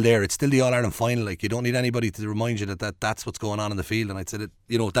tension is still there. It's still the All-Ireland final. Like, you don't need anybody to remind you that's what's going on in the field. And I'd say that,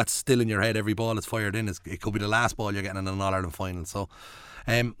 that's still in your head. Every ball that's fired in, it could be the last ball you're getting in an All-Ireland final. So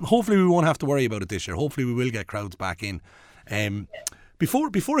hopefully we won't have to worry about it this year. Hopefully we will get crowds back in.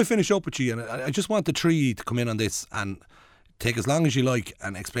 Before I finish up with you, and I just want the three to come in on this and take as long as you like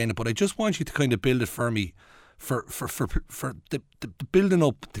and explain it, but I just want you to kind of build it for me for the building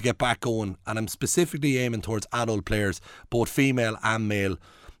up to get back going, and I'm specifically aiming towards adult players, both female and male.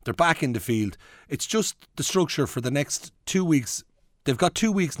 They're back in the field. It's just the structure for the next 2 weeks. They've got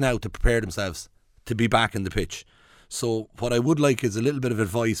 2 weeks now to prepare themselves to be back in the pitch. So what I would like is a little bit of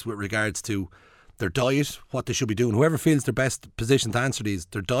advice with regards to their diet, what they should be doing. Whoever feels their best position to answer these,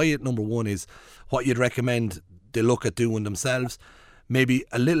 their diet, number one, is what you'd recommend they look at doing themselves. Maybe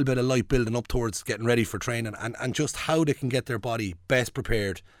a little bit of light building up towards getting ready for training, and just how they can get their body best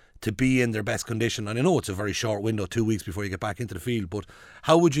prepared to be in their best condition. And I know it's a very short window, 2 weeks before you get back into the field, but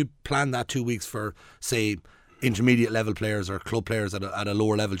how would you plan that 2 weeks for, say, intermediate level players or club players at a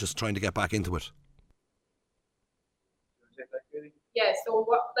lower level just trying to get back into it? Yeah, so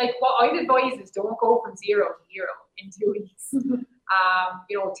what I'd advise is don't go from 0 to hero in 2 weeks.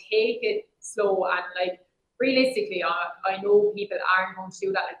 Take it slow, and realistically, I know people aren't going to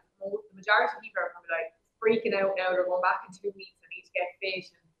do that. The majority of people are going to be freaking out now. They're going back in 2 weeks. I need to get fit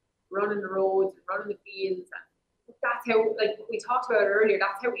and running the roads and running the fields. And that's how, we talked about earlier,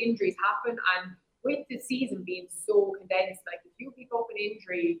 that's how injuries happen. And with the season being so condensed, if you pick up an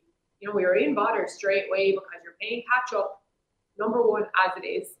injury, you're in bother straight away because you're playing catch up. Number one, as it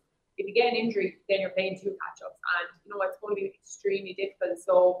is, if you get an injury, then you're playing 2 catch ups, and it's going to be extremely difficult.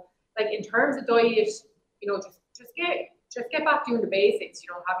 So, in terms of diet, just get back doing the basics.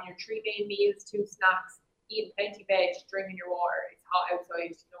 Having your 3 main meals, 2 snacks, eating plenty of veg, drinking your water. It's hot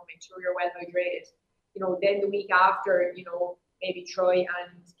outside. Make sure you're well hydrated. Then the week after, maybe try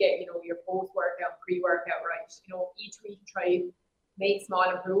and get your post workout, pre workout right. Each week try make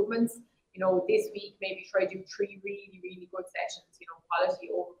small improvements. this week maybe try to do 3 really, really good sessions,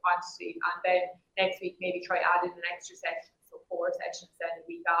 quality over quantity, and then next week maybe try add in an extra session, so 4 sessions then the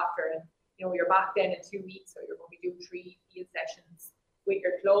week after, and you're back then in 2 weeks, so you're going to be doing 3 field sessions with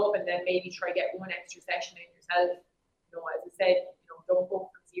your club, and then maybe try get 1 extra session in yourself. As I said, don't go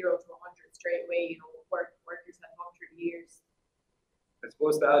from 0 to 100 straight away. Work yourself up through the years. I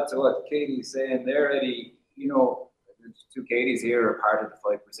suppose to add to what Katie's saying there, Eddie, the 2 Katies here are part of the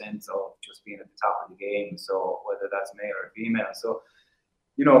 5% of just being at the top of the game. So whether that's male or female, so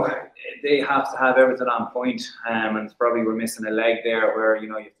they have to have everything on point. And it's probably we're missing a leg there, where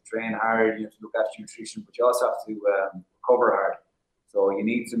you have to train hard, you have to look after nutrition, but you also have to recover hard. So you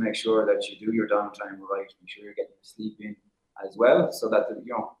need to make sure that you do your downtime right. Make sure you're getting your sleep in as well, so that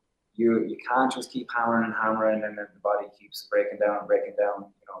you can't just keep hammering and then the body keeps breaking down.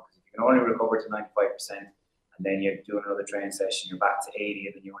 Because if you can only recover to 95%, and then you do another training session, you're back to 80,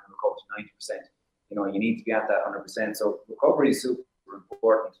 and then you want to recover to 90%. You need to be at that 100%. So recovery is super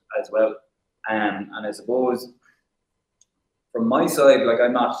important as well. And I suppose from my side, like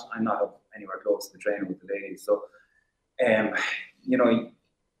I'm not anywhere close to the training with the ladies. So the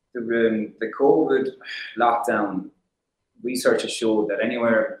COVID lockdown, research has showed that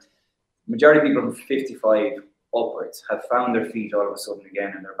majority of people from 55 upwards have found their feet all of a sudden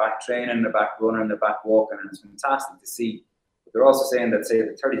again, and they're back training, they're back running, they're back walking, and it's fantastic to see. But they're also saying that, say,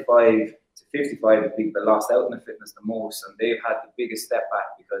 the 35 to 55 are people that lost out in the fitness the most, and they've had the biggest step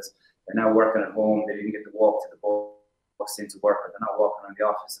back because they're now working at home. They didn't get to walk to the bus into work, or they're not walking around the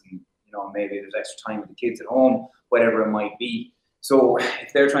office, and maybe there's extra time with the kids at home, whatever it might be. So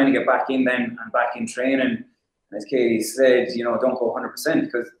if they're trying to get back in then and back in training, and as Katie said, don't go 100%,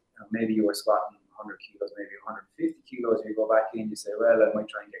 because maybe you were squatting 100 kilos, maybe 150 kilos, you go back in, you say, well, I might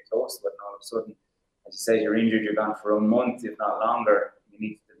try and get close to it, and all of a sudden, as you said, you're injured, you're gone for a month, if not longer. You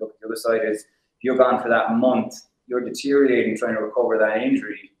need to look at the other side is, if you're gone for that month, you're deteriorating trying to recover that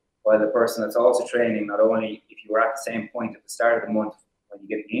injury, while the person that's also training, not only if you were at the same point at the start of the month when you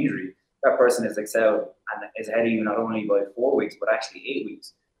get the injury, that person has excelled and is ahead of you not only by 4 weeks, but actually 8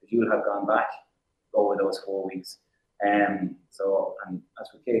 weeks, because you'll have gone back over those 4 weeks. And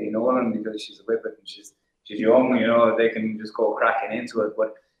that's with Katie Nolan, because she's a whippet and she's young, they can just go cracking into it.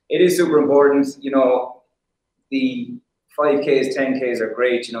 But it is super important, the 5Ks, 10Ks are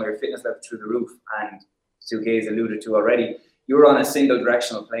great, your fitness level through the roof, and 2Ks alluded to already. You're on a single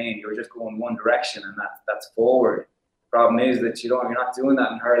directional plane, you're just going one direction, and that's forward. The problem is that you're not doing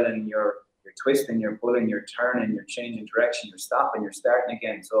that in hurling. You're twisting, you're pulling, you're turning, you're changing direction, you're stopping, you're starting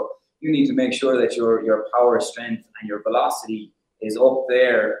again. So you need to make sure that your power, strength, and your velocity is up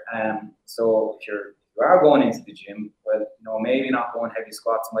there. So if you are going into the gym, well, maybe not going heavy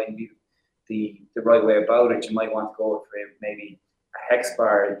squats mightn't be the right way about it. You might want to go for maybe a hex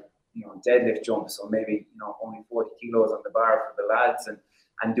bar, deadlift jump. So maybe only 40 kilos on the bar for the lads,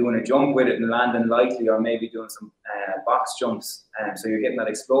 and doing a jump with it and landing lightly, or maybe doing some box jumps. So you're getting that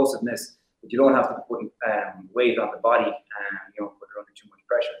explosiveness, but you don't have to put weight on the body and put it under too much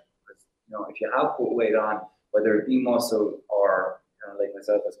pressure. If you have put weight on, whether it be muscle or like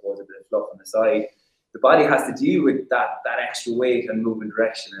myself, I suppose, a bit of fluff on the side, the body has to deal with that extra weight and moving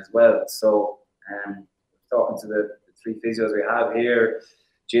direction as well. So talking to the 3 physios we have here,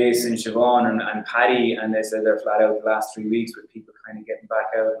 Jason, Siobhan and Paddy, and they said they're flat out the last 3 weeks with people kind of getting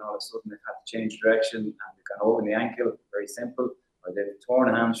back out, and all of a sudden they've had to change direction and they've gone over the ankle, very simple, or they've torn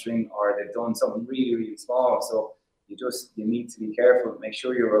a hamstring, or they've done something really, really small. So you need to be careful, make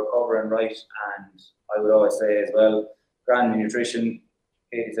sure you're recovering right. And I would always say as well, grand nutrition,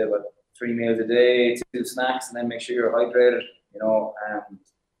 Katie said, about 3 meals a day, 2 snacks, and then make sure you're hydrated.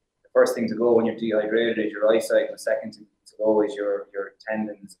 The first thing to go when you're dehydrated is your eyesight, and the second thing to go is your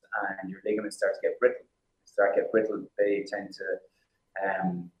tendons and your ligaments start to get brittle. They tend to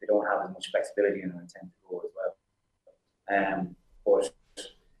they don't have as much flexibility in them and tend to go as well. But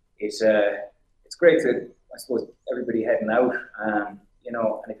it's great to, I suppose, everybody heading out, and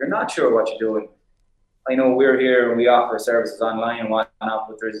if you're not sure what you're doing, I know we're here and we offer services online and whatnot,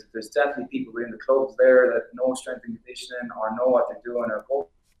 but there's definitely people within the clubs there that know strength and conditioning or know what they're doing, or go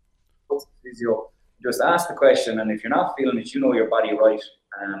to physio. Just ask the question, and if you're not feeling it, you know your body right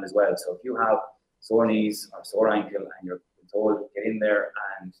as well. So if you have sore knees or sore ankle and you're told get in there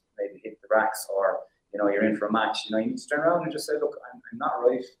and maybe hit the racks, or you're in for a match, you need to turn around and just say, look, I'm not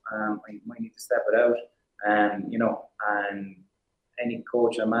right. I might need to step it out. And any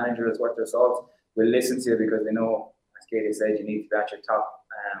coach or manager that's worth their salt will listen to you, because they know, as Katie said, you need to be at your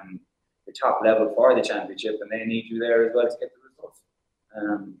top level for the championship, and they need you there as well to get the results.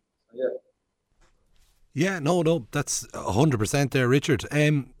 Yeah, no, that's 100% there, Richard.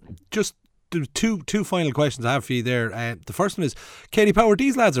 Just two final questions I have for you there. The first one is, Katie Power,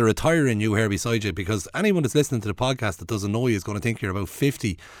 these lads are retiring you here beside you, because anyone that's listening to the podcast that doesn't know you is going to think you're about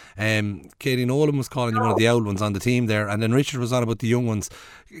 50. Katie Nolan was calling you one of the old ones on the team there, and then Richard was on about the young ones.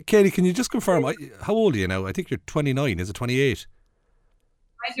 Katie, can you just confirm, how old are you now? I think you're 29, is it 28?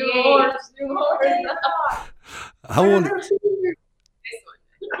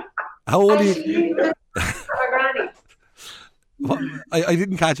 How old are you? I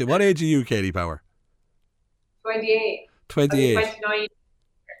didn't catch it. What age are you, Katie Power? 28. 29. Yeah.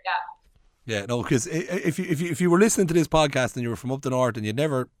 Yeah, no, because if you were listening to this podcast and you were from up the north and you'd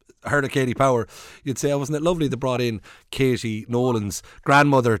never heard of Katie Power, you'd say, oh, wasn't it lovely they brought in Katie Nolan's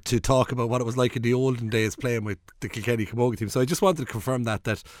grandmother to talk about what it was like in the olden days playing with the Kilkenny Camogie team. So I just wanted to confirm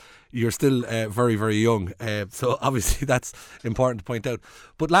that you're still very, very young. So obviously that's important to point out.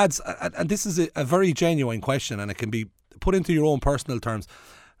 But lads, and this is a very genuine question, and it can be put into your own personal terms.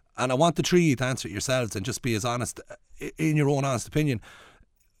 And I want the three of you to answer it yourselves and just be as honest in your own honest opinion.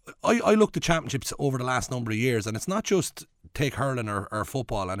 I looked at championships over the last number of years, and it's not just take hurling or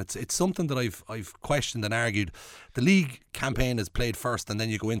football, and it's something that I've questioned and argued. The league campaign is played first, and then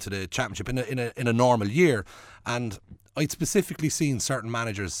you go into the championship in a normal year. And I'd specifically seen certain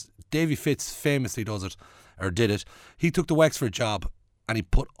managers. Davy Fitz famously did it. He took the Wexford job and he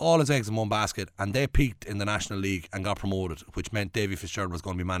put all his eggs in one basket, and they peaked in the National League and got promoted, which meant Davy Fitzgerald was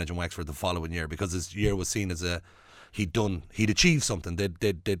going to be managing Wexford the following year, because his year was seen as he'd achieved something.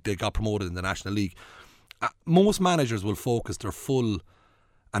 They got promoted in the National League. Most managers will focus their full,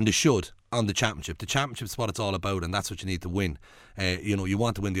 and they should, on the championship. The championship's what it's all about, and that's what you need to win. You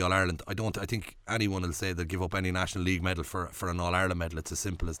want to win the All-Ireland. I think anyone will say they'll give up any National League medal for an All-Ireland medal. It's as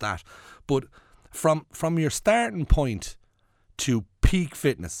simple as that. But from your starting point to peak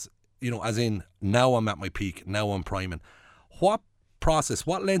fitness, as in now I'm at my peak, now I'm priming, what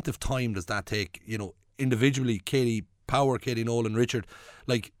length of time does that take, individually, Katie Power, Katie Nolan, Richard,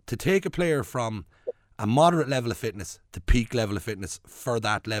 like to take a player from a moderate level of fitness to peak level of fitness for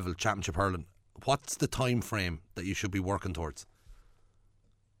that level, championship hurling? What's the time frame that you should be working towards?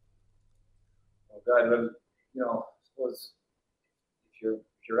 Oh God, well, I suppose if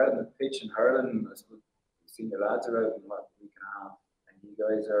you're out in the pitch and hurling, I suppose you've seen your lads are out in what, a week and a half, and you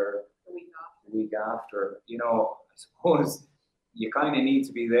guys are The week after. I suppose you kind of need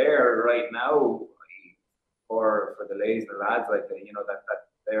to be there right now for the ladies, the lads, like that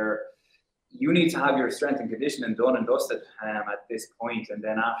they're. You need to have your strength and conditioning done and dusted at this point, and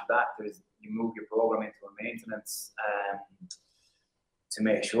then after that, you move your program into a maintenance to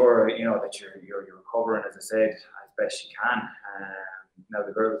make sure that you're recovering, as I said, as best you can. Now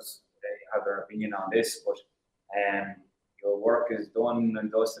the girls, they have their opinion on this, but your work is done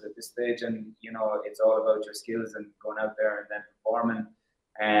and dusted at this stage, and it's all about your skills and going out there and then performing.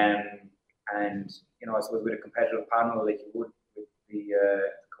 And I suppose with a competitive panel like you would with the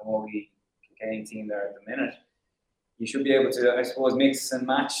Camogie Kilkenny team there at the minute, you should be able to, I suppose, mix and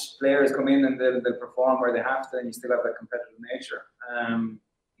match. Players come in and they'll perform where they have to, and you still have that competitive nature.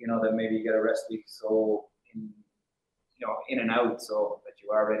 That maybe you get a rest week, so in and out, so that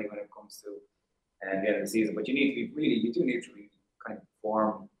you are ready when it comes to the end of the season. But you do need to really kind of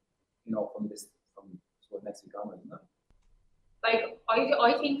perform, from next week onwards, isn't it? Like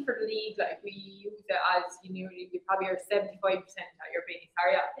I think for the league, like we use it as you probably are 75% at your base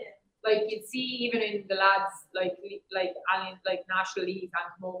area. Yeah. Like you'd see even in the lads like national leagues and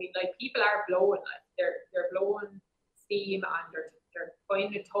Camogie, like people are blowing, like they're blowing steam and they're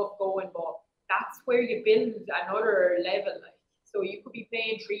finding it tough going, but that's where you build another level. Like so you could be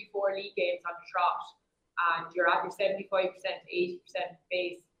playing 3-4 league games on the trot and you're at your 75%, 80%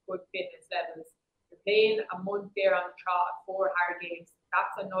 base good fitness levels. You're playing a month there on the trot, 4 hard games.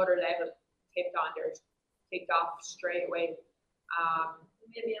 That's another level tipped off straight away.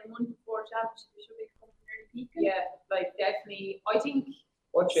 Maybe a month before championship, you should be coming nearly peaking. Yeah, like definitely. I think.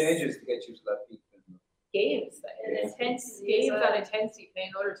 What changes to get you to that peak? Games, intensity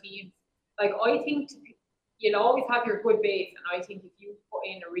playing other teams. Like I think you'll always have your good base, and I think if you put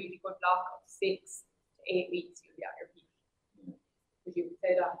in a really good block of 6 to 8 weeks, you'll be at your peak. Would you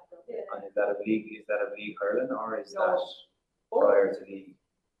say that? Yeah. And is that a league hurling, or is that prior to league?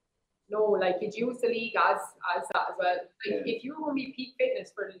 No, like you'd use the league as that as well. Like if you're going to be peak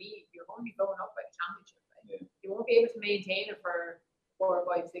fitness for the league, you're going to be blown up by the championship. Like you won't be able to maintain it for 4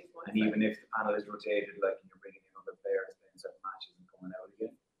 or 5, 6 months. And even if the panel is rotated, like and you're bringing in other players playing certain matches and coming out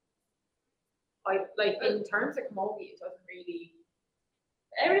again. In terms of Camogie, it doesn't really.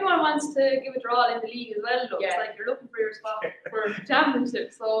 Everyone wants to give a draw in the league as well, though. Yeah. It's like you're looking for your spot for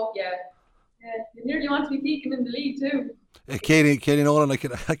championship, so yeah, you nearly want to be peaking in the league too. Katie Nolan,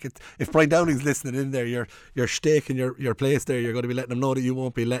 if Brian Dowling's listening in there, your stake in your place there, you're going to be letting him know that you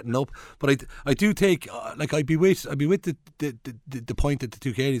won't be letting up. But I do take I'd be with the point that the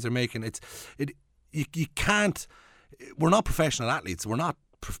two Katies are making. You can't. We're not professional athletes. We're not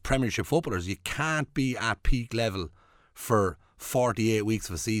Premiership footballers. You can't be at peak level for 48 weeks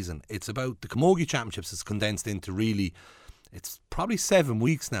of a season. It's about the Camogie Championships is condensed into really. It's probably 7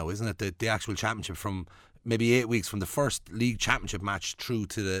 weeks now, isn't it? The actual championship, from maybe 8 weeks from the first league championship match through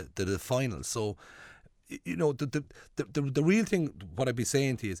to the final. So, you know, the real thing, what I'd be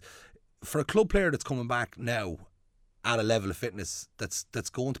saying to you is, for a club player that's coming back now at a level of fitness that's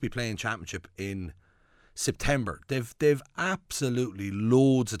going to be playing championship in September, they've absolutely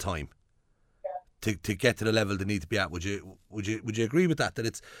loads of time to get to the level they need to be at. Would you agree with that? That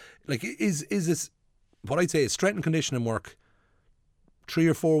it's like, is this what I'd say is strength and conditioning work 3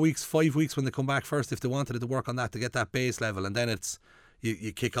 or 4 weeks, 5 weeks when they come back first, if they wanted to work on that to get that base level, and then it's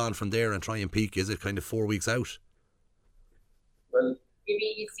you kick on from there and try and peak? Is it kind of 4 weeks out? Well, you'd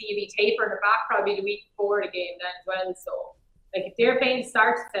be tapering it back probably the week before the game then as well. So, like, if they're playing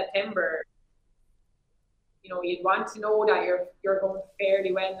start of September, you know, you'd want to know that you're going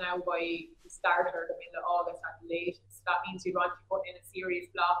fairly well now by the start or the middle of August at the latest. That means you'd want to put in a serious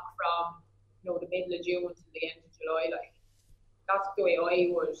block from, you know, the middle of June to the end of July. Like, that's the way I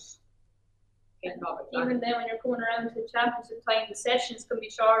would think of it. Even then, when you're coming around to championship time, the sessions can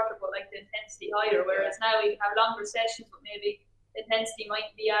be shorter, but like the intensity higher. Whereas now you have longer sessions, but maybe the intensity might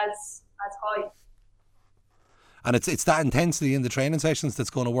be as high. And it's that intensity in the training sessions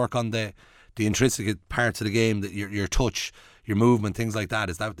that's going to work on the intrinsic parts of the game, that your touch, your movement, things like that.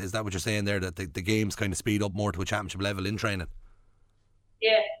 Is that what you're saying there? That the games kind of speed up more to a championship level in training?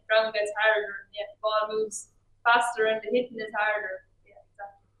 Yeah, ground gets harder. Yeah, the ball moves faster and the hitting is harder. Yeah,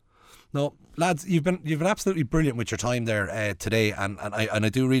 exactly. No, lads, you've been absolutely brilliant with your time there today, and I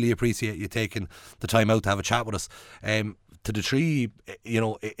do really appreciate you taking the time out to have a chat with us. To the three, you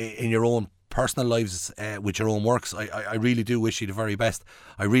know, in your own personal lives, with your own works, I really do wish you the very best.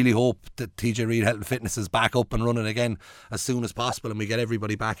 I really hope that TJ Reid Health and Fitness is back up and running again as soon as possible, and we get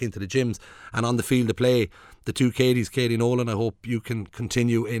everybody back into the gyms and on the field to play. The two Katies, Katie Nolan, I hope you can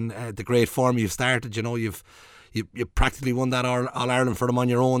continue in the great form you've started. You know, you practically won that All-Ireland for them on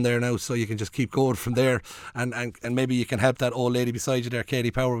your own there now, so you can just keep going from there, and maybe you can help that old lady beside you there,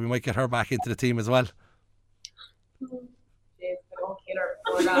 Katie Power. We might get her back into the team as well.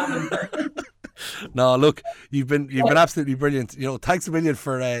 No, look, you've been absolutely brilliant. You know, thanks a million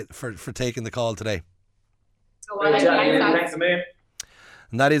for taking the call today. Thanks a million.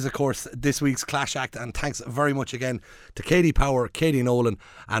 And that is, of course, this week's Clash Act. And thanks very much again to Katie Power, Katie Nolan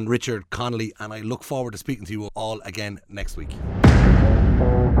and Richard Connolly. And I look forward to speaking to you all again next week.